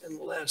less and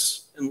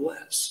less and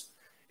less.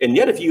 And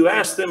yet if you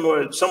ask them,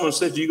 or someone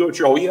says, do you go to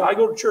church? Oh, yeah, I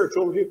go to church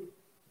over here.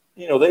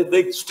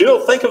 they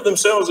still think of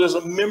themselves as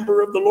a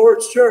member of the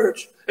Lord's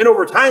church. And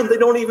over time, they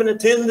don't even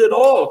attend at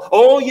all.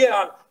 Oh,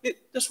 yeah,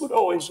 this would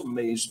always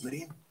amaze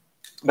me.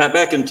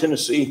 Back in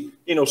Tennessee,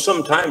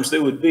 sometimes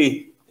there would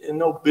be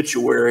an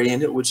obituary,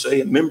 and it would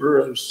say a member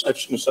of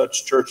such and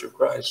such Church of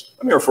Christ.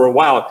 I remember for a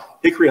while,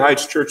 Hickory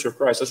Heights Church of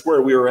Christ, that's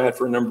where we were at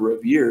for a number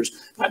of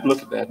years. I'd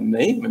look at that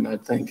name and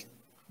I'd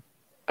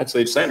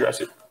say to Sandra, I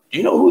said, do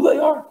you know who they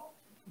are?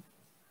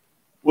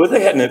 Well,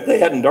 they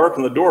hadn't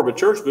darkened the door of a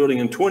church building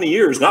in 20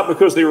 years, not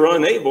because they were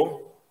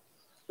unable.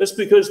 It's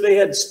because they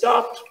had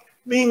stopped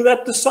being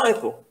that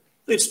disciple.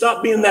 They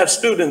stopped being that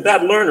student,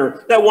 that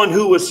learner, that one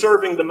who was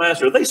serving the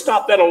master. They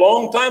stopped that a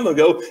long time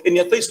ago, and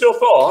yet they still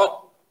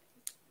thought,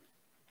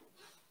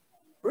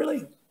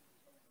 really?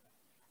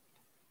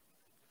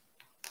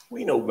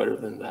 We know better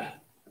than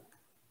that,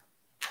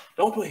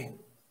 don't we?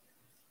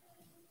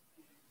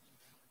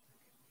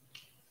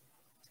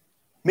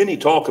 Many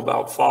talk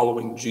about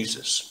following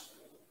Jesus,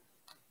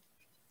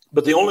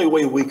 but the only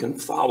way we can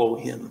follow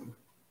him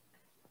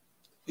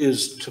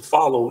is to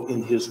follow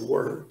in his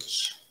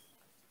words.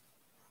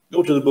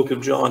 Go to the book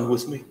of John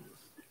with me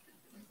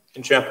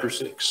in chapter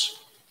 6.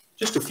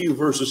 Just a few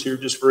verses here,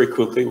 just very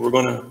quickly. We're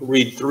going to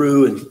read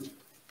through and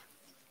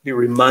be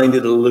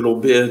reminded a little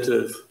bit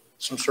of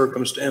some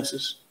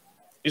circumstances.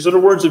 These are the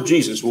words of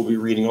Jesus we'll be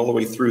reading all the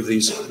way through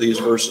these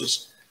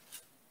verses.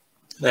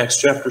 In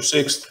Acts chapter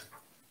 6,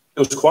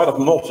 there was quite a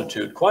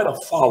multitude, quite a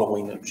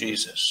following of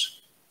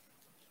Jesus.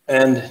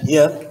 And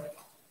yet,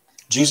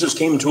 Jesus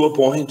came to a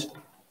point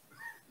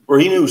where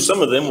he knew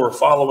some of them were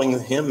following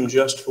him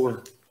just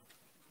for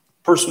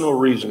personal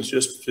reasons,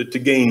 just to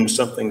gain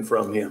something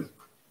from him.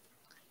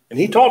 And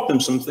he taught them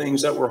some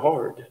things that were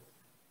hard.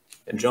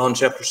 In John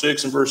chapter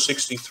 6 and verse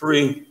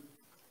 63,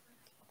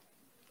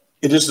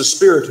 it is the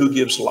Spirit who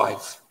gives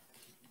life.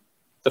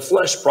 The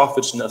flesh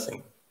profits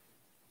nothing.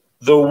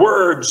 The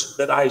words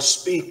that I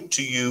speak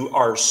to you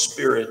are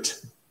spirit,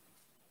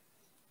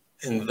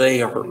 and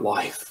they are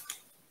life.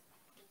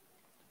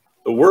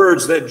 The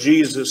words that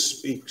Jesus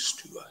speaks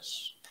to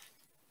us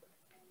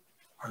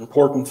are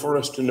important for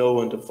us to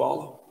know and to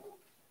follow.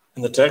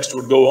 And the text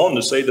would go on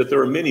to say that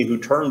there are many who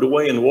turned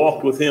away and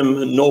walked with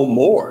him no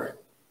more.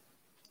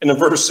 And in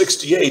verse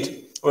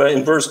 68,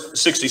 in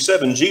verse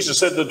 67, Jesus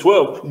said to the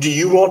 12, do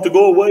you want to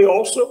go away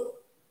also?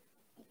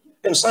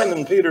 And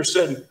Simon Peter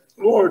said,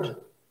 Lord,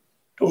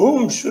 to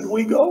whom should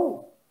we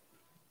go?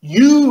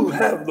 You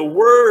have the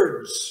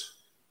words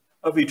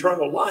of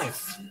eternal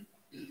life.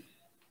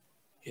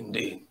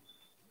 Indeed.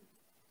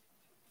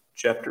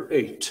 Chapter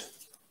 8,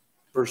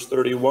 verse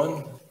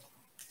 31.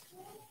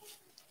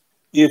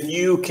 If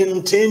you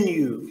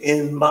continue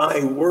in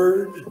my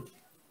word,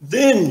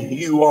 then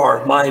you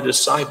are my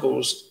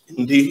disciples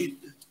indeed.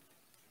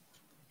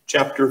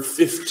 Chapter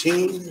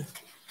 15,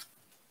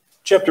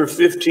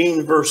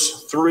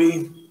 verse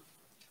 3.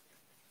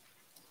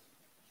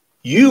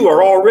 You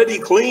are already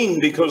clean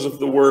because of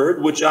the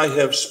word which I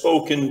have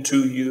spoken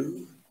to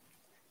you.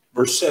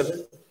 Verse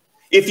 7.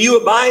 If you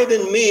abide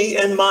in me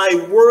and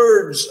my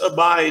words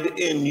abide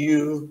in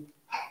you,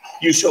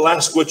 you shall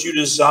ask what you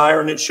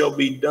desire and it shall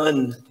be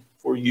done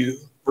for you.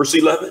 Verse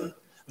 11.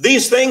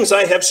 These things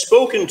I have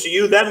spoken to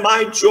you, that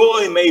my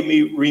joy may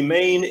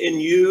remain in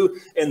you,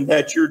 and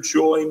that your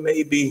joy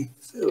may be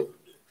filled.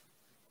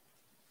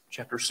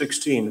 Chapter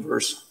 16,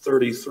 verse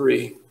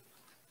 33.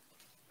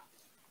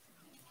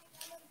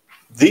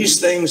 These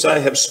things I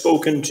have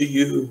spoken to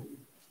you,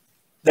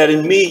 that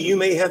in me you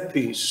may have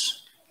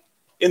peace.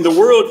 In the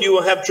world you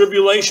will have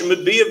tribulation,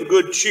 but be of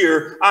good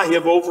cheer. I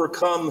have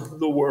overcome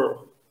the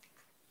world.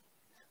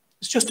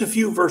 It's just a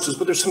few verses,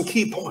 but there's some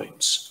key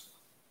points.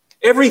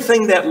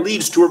 Everything that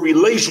leads to a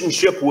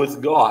relationship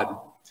with God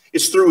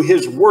is through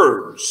his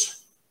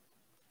words.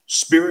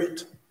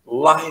 Spirit,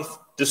 life,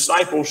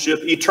 discipleship,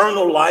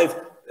 eternal life,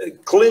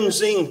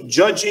 cleansing,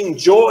 judging,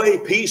 joy,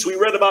 peace. We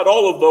read about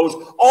all of those.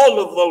 All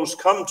of those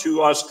come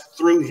to us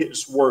through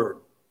his word.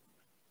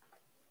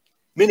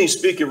 Many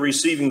speak of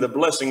receiving the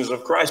blessings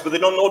of Christ, but they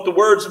don't know what the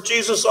words of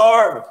Jesus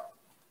are.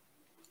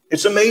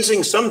 It's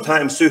amazing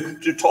sometimes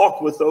to talk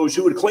with those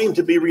who would claim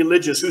to be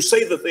religious, who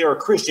say that they are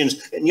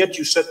Christians, and yet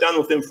you sit down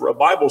with them for a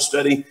Bible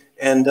study,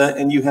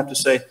 and you have to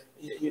say,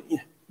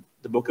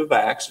 the book of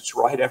Acts, it's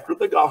right after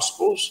the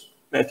Gospels.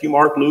 Matthew,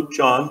 Mark, Luke,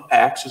 John,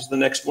 Acts is the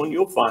next one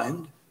you'll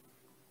find.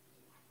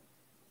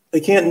 They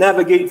can't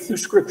navigate through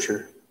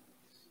Scripture.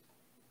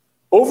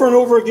 Over and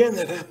over again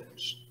that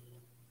happens.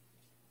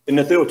 And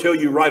that they'll tell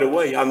you right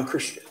away, I'm a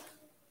Christian.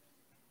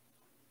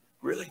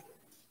 Really?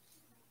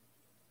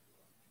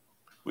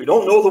 We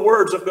don't know the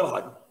words of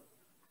God,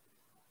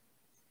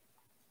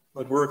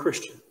 but we're a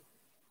Christian.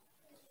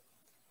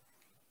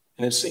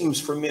 And it seems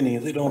for many,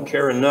 they don't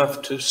care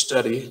enough to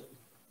study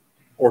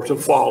or to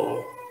follow.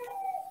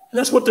 And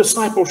that's what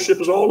discipleship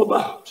is all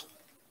about.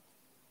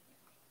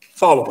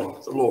 Following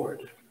the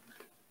Lord.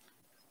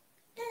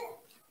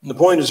 And the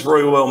point is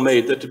very well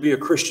made that to be a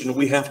Christian,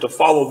 we have to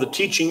follow the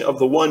teaching of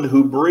the one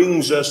who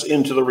brings us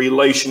into the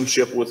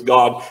relationship with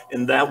God,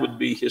 and that would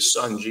be his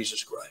son,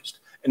 Jesus Christ.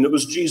 And it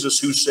was Jesus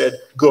who said,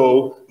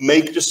 go,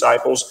 make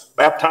disciples,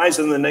 baptize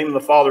in the name of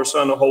the Father,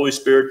 Son, and Holy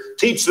Spirit,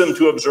 teach them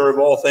to observe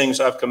all things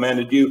I've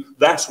commanded you.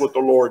 That's what the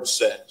Lord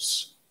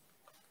says.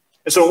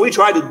 And so when we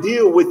try to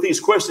deal with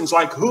these questions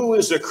like, who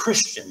is a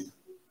Christian?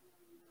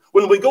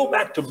 When we go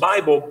back to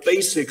Bible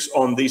basics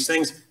on these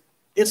things,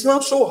 it's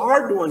not so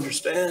hard to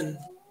understand.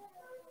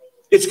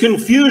 It's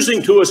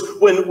confusing to us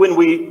when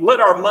we let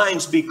our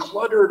minds be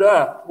cluttered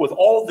up with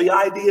all the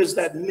ideas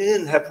that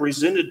men have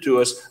presented to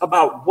us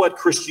about what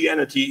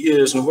Christianity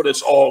is and what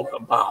it's all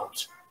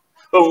about.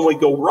 But when we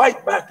go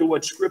right back to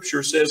what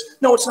Scripture says,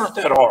 no, it's not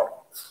that hard.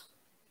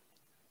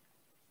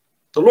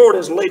 The Lord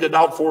has laid it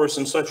out for us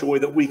in such a way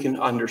that we can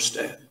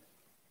understand.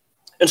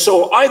 And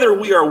so either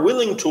we are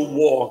willing to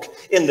walk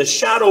in the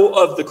shadow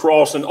of the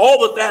cross and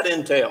all that that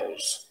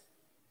entails,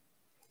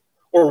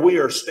 or we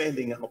are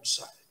standing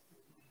outside.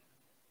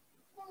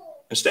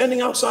 And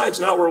standing outside is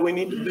not where we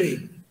need to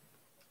be.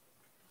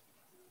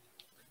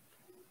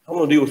 I'm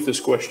going to deal with this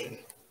question.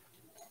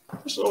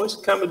 It's always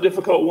kind of a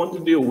difficult one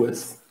to deal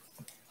with.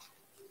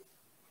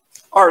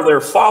 Are there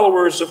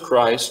followers of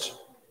Christ,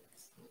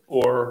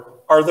 or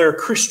are there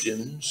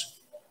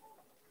Christians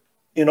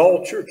in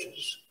all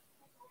churches?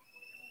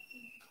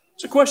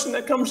 It's a question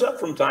that comes up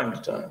from time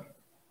to time.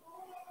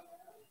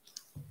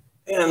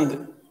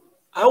 And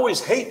I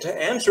always hate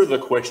to answer the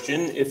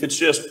question if it's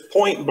just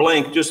point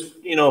blank, just,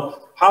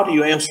 how do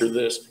you answer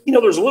this?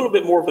 There's a little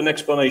bit more of an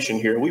explanation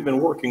here. We've been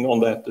working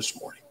on that this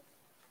morning.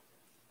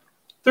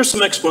 There's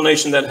some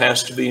explanation that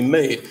has to be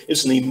made.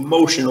 It's an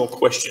emotional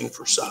question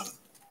for some.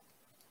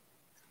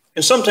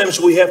 And sometimes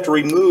we have to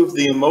remove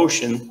the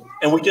emotion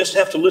and we just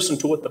have to listen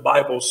to what the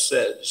Bible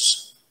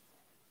says.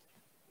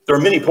 There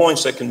are many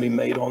points that can be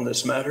made on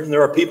this matter. And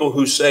there are people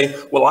who say,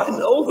 well, I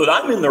know that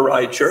I'm in the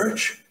right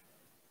church.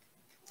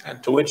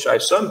 And to which I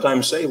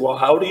sometimes say, well,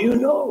 how do you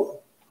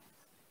know?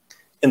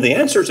 And the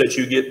answers that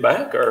you get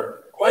back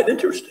are quite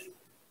interesting.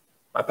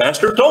 My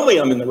pastor told me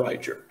I'm in the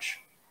right church.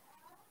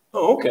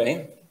 Oh,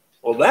 okay.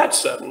 Well, that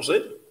settles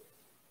it.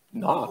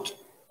 Not.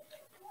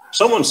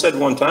 Someone said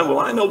one time, well,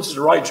 I know this is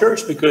the right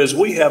church because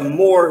we have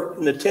more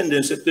in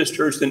attendance at this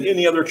church than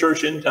any other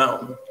church in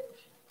town.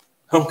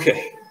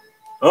 Okay.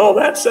 Oh,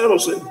 that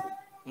settles it.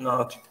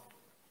 Not.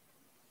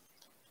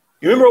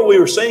 You remember what we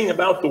were saying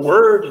about the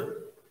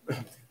Word?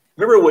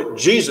 Remember what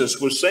Jesus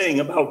was saying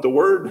about the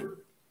Word?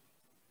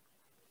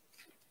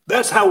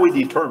 That's how we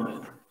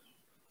determine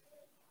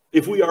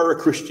if we are a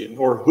Christian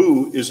or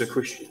who is a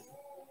Christian.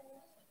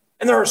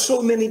 And there are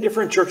so many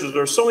different churches.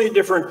 There are so many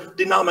different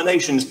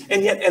denominations.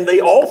 And they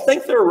all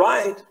think they're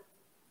right.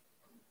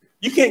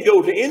 You can't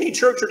go to any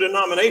church or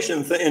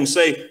denomination and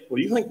say, well,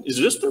 you think, is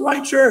this the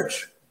right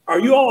church? Are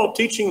you all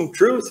teaching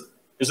truth?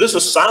 Is this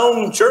a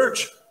sound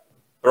church?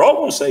 They're all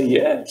going to say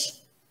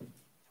yes.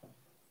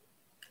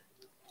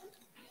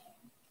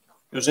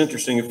 It was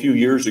interesting a few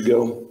years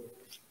ago.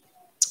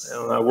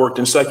 I worked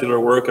in secular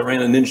work. I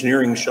ran an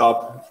engineering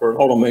shop for an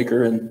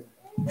automaker, and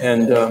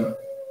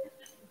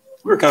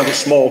we were kind of a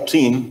small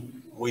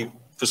team. We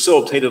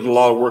facilitated a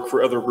lot of work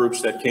for other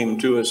groups that came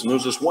to us. And there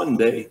was this one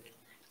day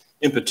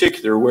in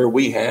particular where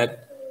we had,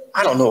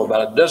 I don't know,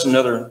 about a dozen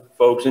other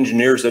folks,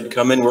 engineers that had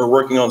come in. We were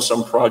working on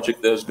some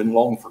project that has been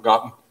long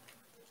forgotten.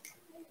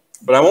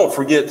 But I won't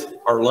forget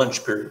our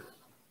lunch period.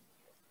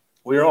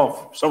 We were all,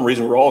 for some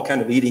reason, we're all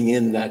kind of eating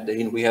in that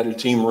day. And we had a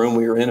team room.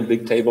 We were in a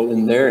big table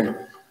in there.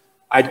 And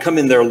I'd come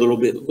in there a little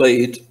bit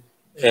late.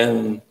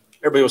 And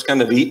everybody was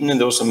kind of eating. And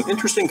there was some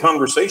interesting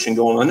conversation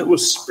going on. It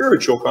was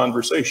spiritual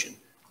conversation.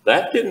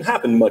 That didn't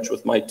happen much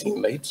with my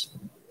teammates.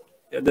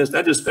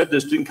 That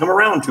just didn't come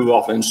around too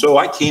often. So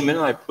I came in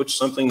and I put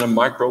something in the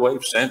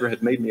microwave. Sandra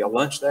had made me a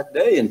lunch that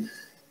day. And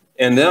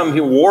then I'm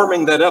here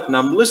warming that up. And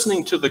I'm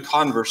listening to the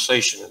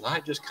conversation. And I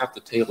just caught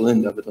the tail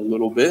end of it a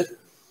little bit.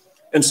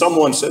 And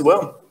someone said,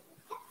 well,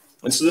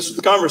 and so this is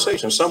the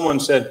conversation. Someone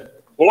said,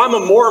 well, I'm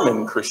a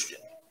Mormon Christian.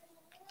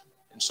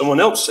 And someone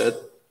else said,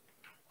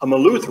 I'm a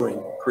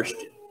Lutheran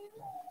Christian.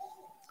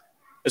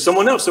 And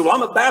someone else said, well,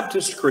 I'm a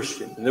Baptist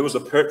Christian. And there was a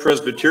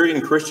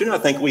Presbyterian Christian. I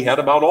think we had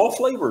about all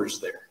flavors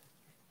there.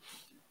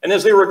 And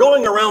as they were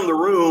going around the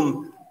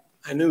room,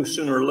 I knew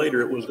sooner or later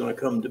it was going to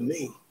come to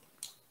me.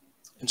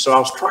 And so I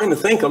was trying to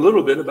think a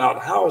little bit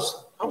about how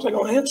was I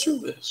going to answer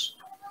this?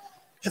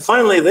 And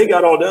finally, they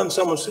got all done.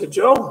 Someone said,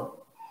 Joe,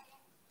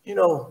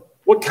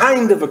 what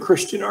kind of a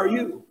Christian are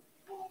you?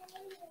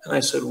 And I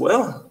said,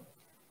 well,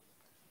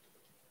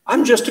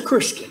 I'm just a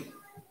Christian.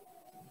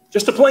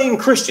 Just a plain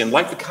Christian,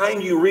 like the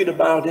kind you read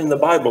about in the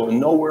Bible and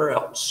nowhere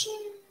else.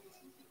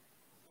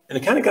 And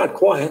it kind of got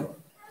quiet.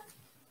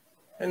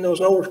 And there was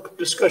no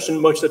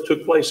discussion much that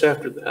took place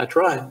after that. I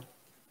tried.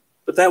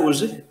 But that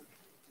was it.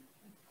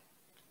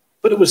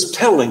 But it was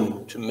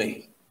telling to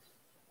me.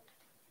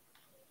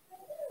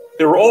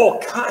 There were all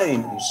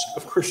kinds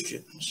of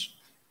Christians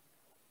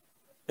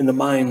in the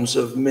minds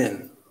of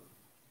men.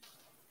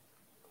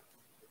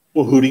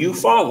 Well, who do you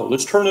follow?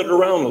 Let's turn it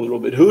around a little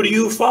bit. Who do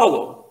you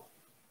follow?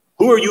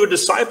 Who are you a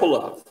disciple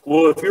of?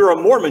 Well, if you're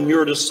a Mormon,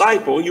 you're a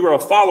disciple, you are a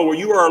follower,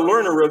 you are a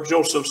learner of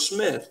Joseph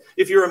Smith.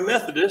 If you're a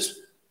Methodist,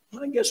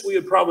 I guess we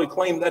would probably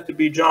claim that to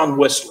be John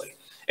Wesley.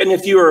 And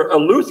if you're a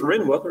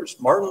Lutheran, well, there's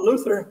Martin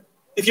Luther.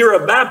 If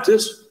you're a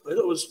Baptist, well,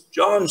 it was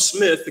John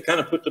Smith that kind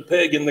of put the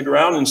peg in the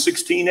ground in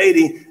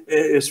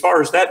 1680 as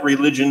far as that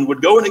religion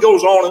would go. And it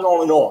goes on and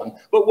on and on.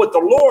 But what the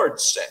Lord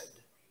said,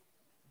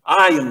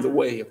 I am the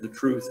way of the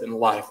truth and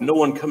life. No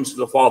one comes to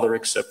the Father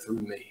except through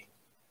me.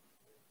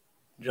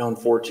 John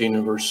 14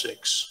 and verse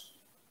 6.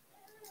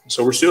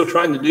 So we're still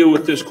trying to deal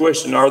with this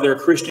question. Are there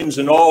Christians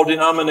in all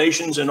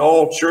denominations, in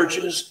all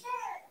churches?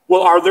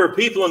 Well, are there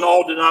people in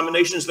all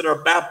denominations that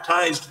are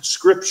baptized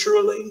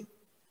scripturally?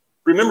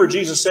 Remember,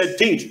 Jesus said,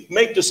 teach,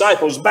 make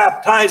disciples,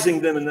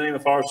 baptizing them in the name of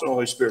the Father, Son, and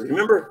Holy Spirit.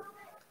 Remember?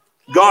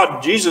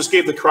 Jesus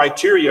gave the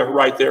criteria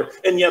right there.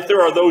 And yet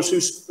there are those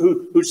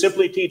who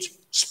simply teach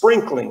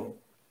sprinkling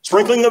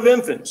of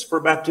infants for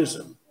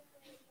baptism.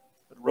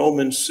 But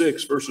Romans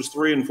 6, verses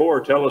 3 and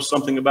 4 tell us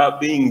something about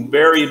being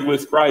buried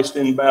with Christ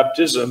in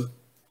baptism.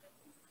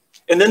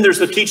 And then there's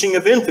the teaching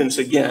of infants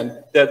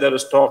again that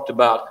is talked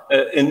about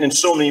in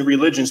so many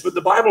religions. But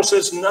the Bible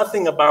says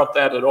nothing about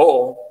that at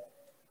all.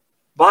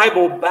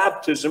 Bible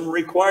baptism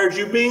requires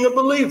you being a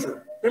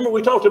believer. Remember,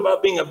 we talked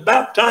about being a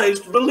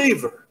baptized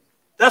believer.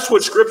 That's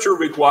what Scripture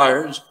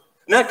requires.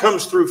 And that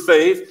comes through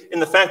faith in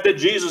the fact that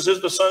Jesus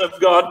is the Son of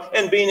God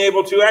and being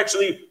able to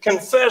actually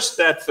confess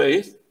that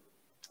faith.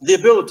 The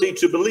ability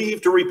to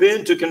believe, to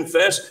repent, to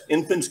confess.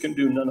 Infants can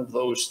do none of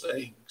those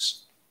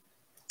things.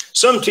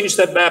 Some teach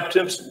that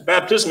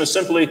baptism is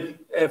simply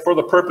for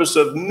the purpose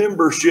of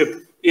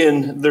membership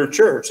in their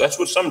church. That's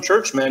what some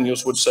church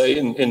manuals would say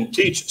and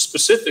teach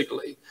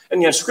specifically.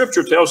 And yet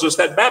Scripture tells us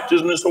that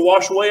baptism is to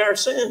wash away our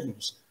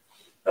sins.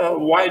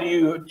 Why do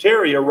you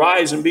tarry?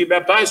 Arise and be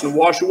baptized and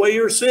wash away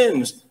your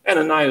sins.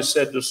 Ananias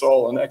said to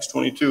Saul in Acts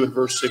 22 and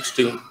verse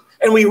 16.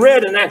 And we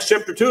read in Acts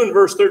chapter 2 and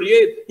verse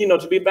 38,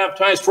 to be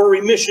baptized for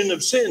remission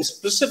of sins.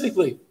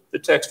 Specifically, the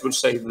text would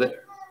say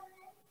there.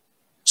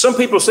 Some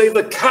people say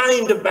the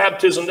kind of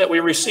baptism that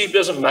we receive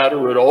doesn't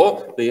matter at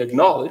all. They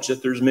acknowledge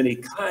that there's many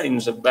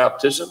kinds of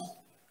baptism.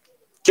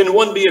 Can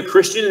one be a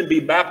Christian and be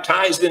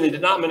baptized in a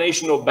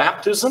denominational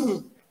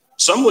baptism?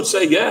 Some would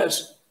say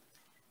yes.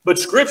 But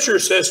Scripture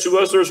says to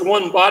us there's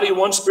one body,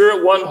 one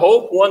Spirit, one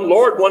hope, one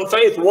Lord, one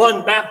faith,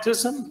 one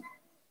baptism.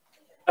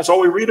 That's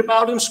all we read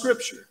about in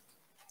Scripture.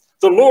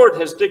 The Lord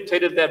has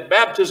dictated that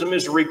baptism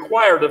is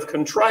required of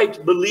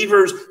contrite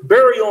believers.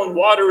 Burial in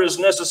water is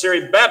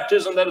necessary.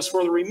 Baptism that is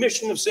for the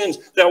remission of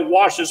sins that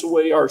washes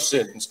away our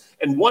sins.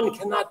 And one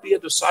cannot be a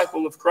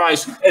disciple of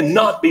Christ and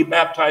not be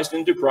baptized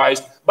into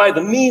Christ by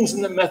the means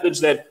and the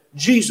methods that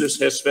Jesus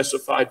has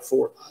specified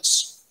for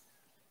us.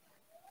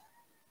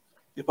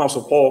 The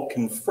Apostle Paul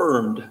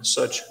confirmed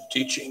such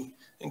teaching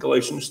in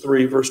Galatians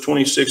 3, verse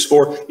 26,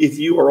 for if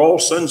you are all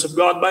sons of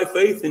God by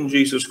faith in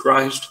Jesus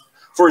Christ,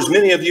 for as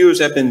many of you as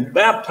have been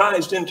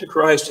baptized into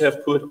Christ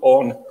have put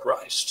on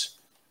Christ.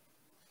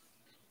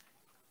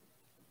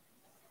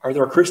 Are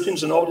there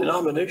Christians in all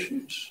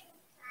denominations?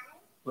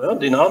 Well,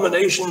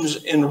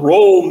 denominations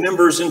enroll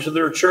members into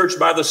their church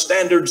by the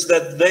standards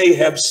that they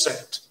have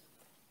set.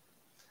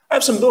 I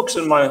have some books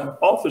in my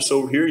office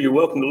over here you're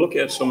welcome to look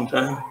at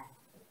sometime.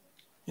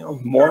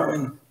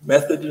 Mormon,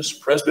 Methodist,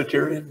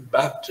 Presbyterian,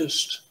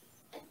 Baptist,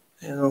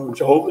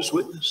 Jehovah's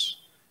Witness.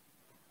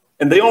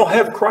 And they all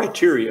have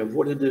criteria of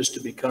what it is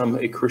to become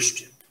a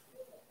Christian.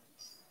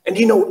 And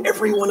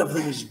every one of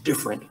them is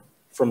different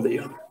from the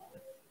other.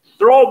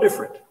 They're all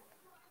different.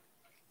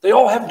 They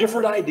all have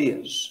different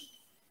ideas.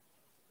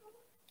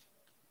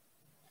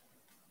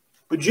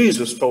 But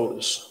Jesus told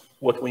us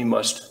what we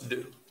must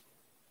do.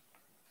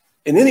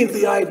 And any of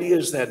the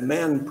ideas that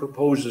man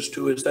proposes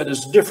to us that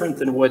is different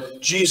than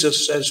what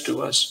Jesus says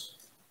to us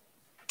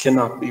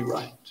cannot be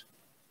right.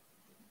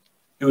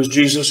 It was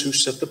Jesus who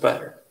set the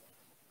pattern.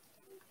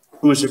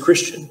 Who is a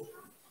Christian?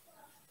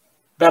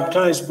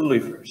 Baptized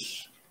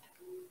believers.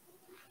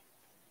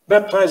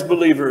 Baptized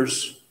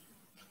believers.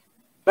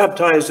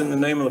 Baptized in the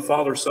name of the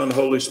Father, Son, and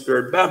Holy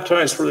Spirit.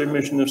 Baptized for the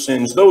remission of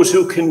sins. Those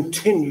who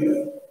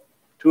continue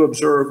to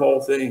observe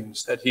all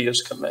things that he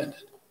has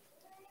commanded.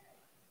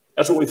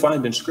 That's what we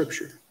find in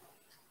Scripture.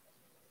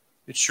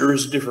 It sure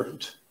is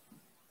different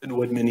than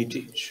what many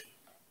teach.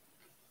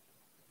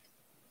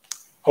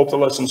 Hope the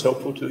lesson's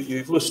helpful to you.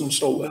 You've listened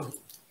so well.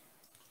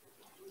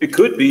 It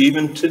could be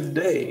even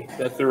today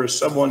that there is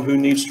someone who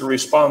needs to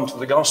respond to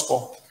the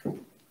gospel.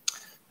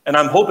 And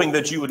I'm hoping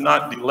that you would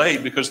not delay,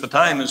 because the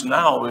time is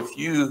now. If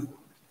you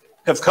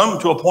have come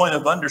to a point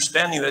of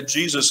understanding that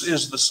Jesus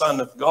is the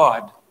Son of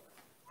God,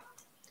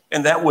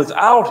 and that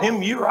without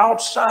him, you're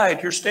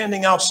outside, you're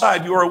standing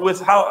outside, you are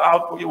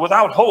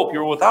without hope,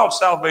 you're without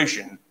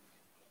salvation.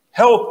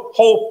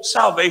 Hope,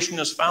 salvation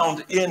is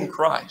found in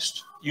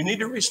Christ. You need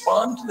to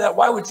respond to that.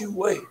 Why would you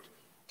wait?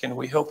 Can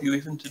we help you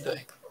even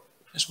today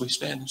as we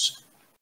stand and sing?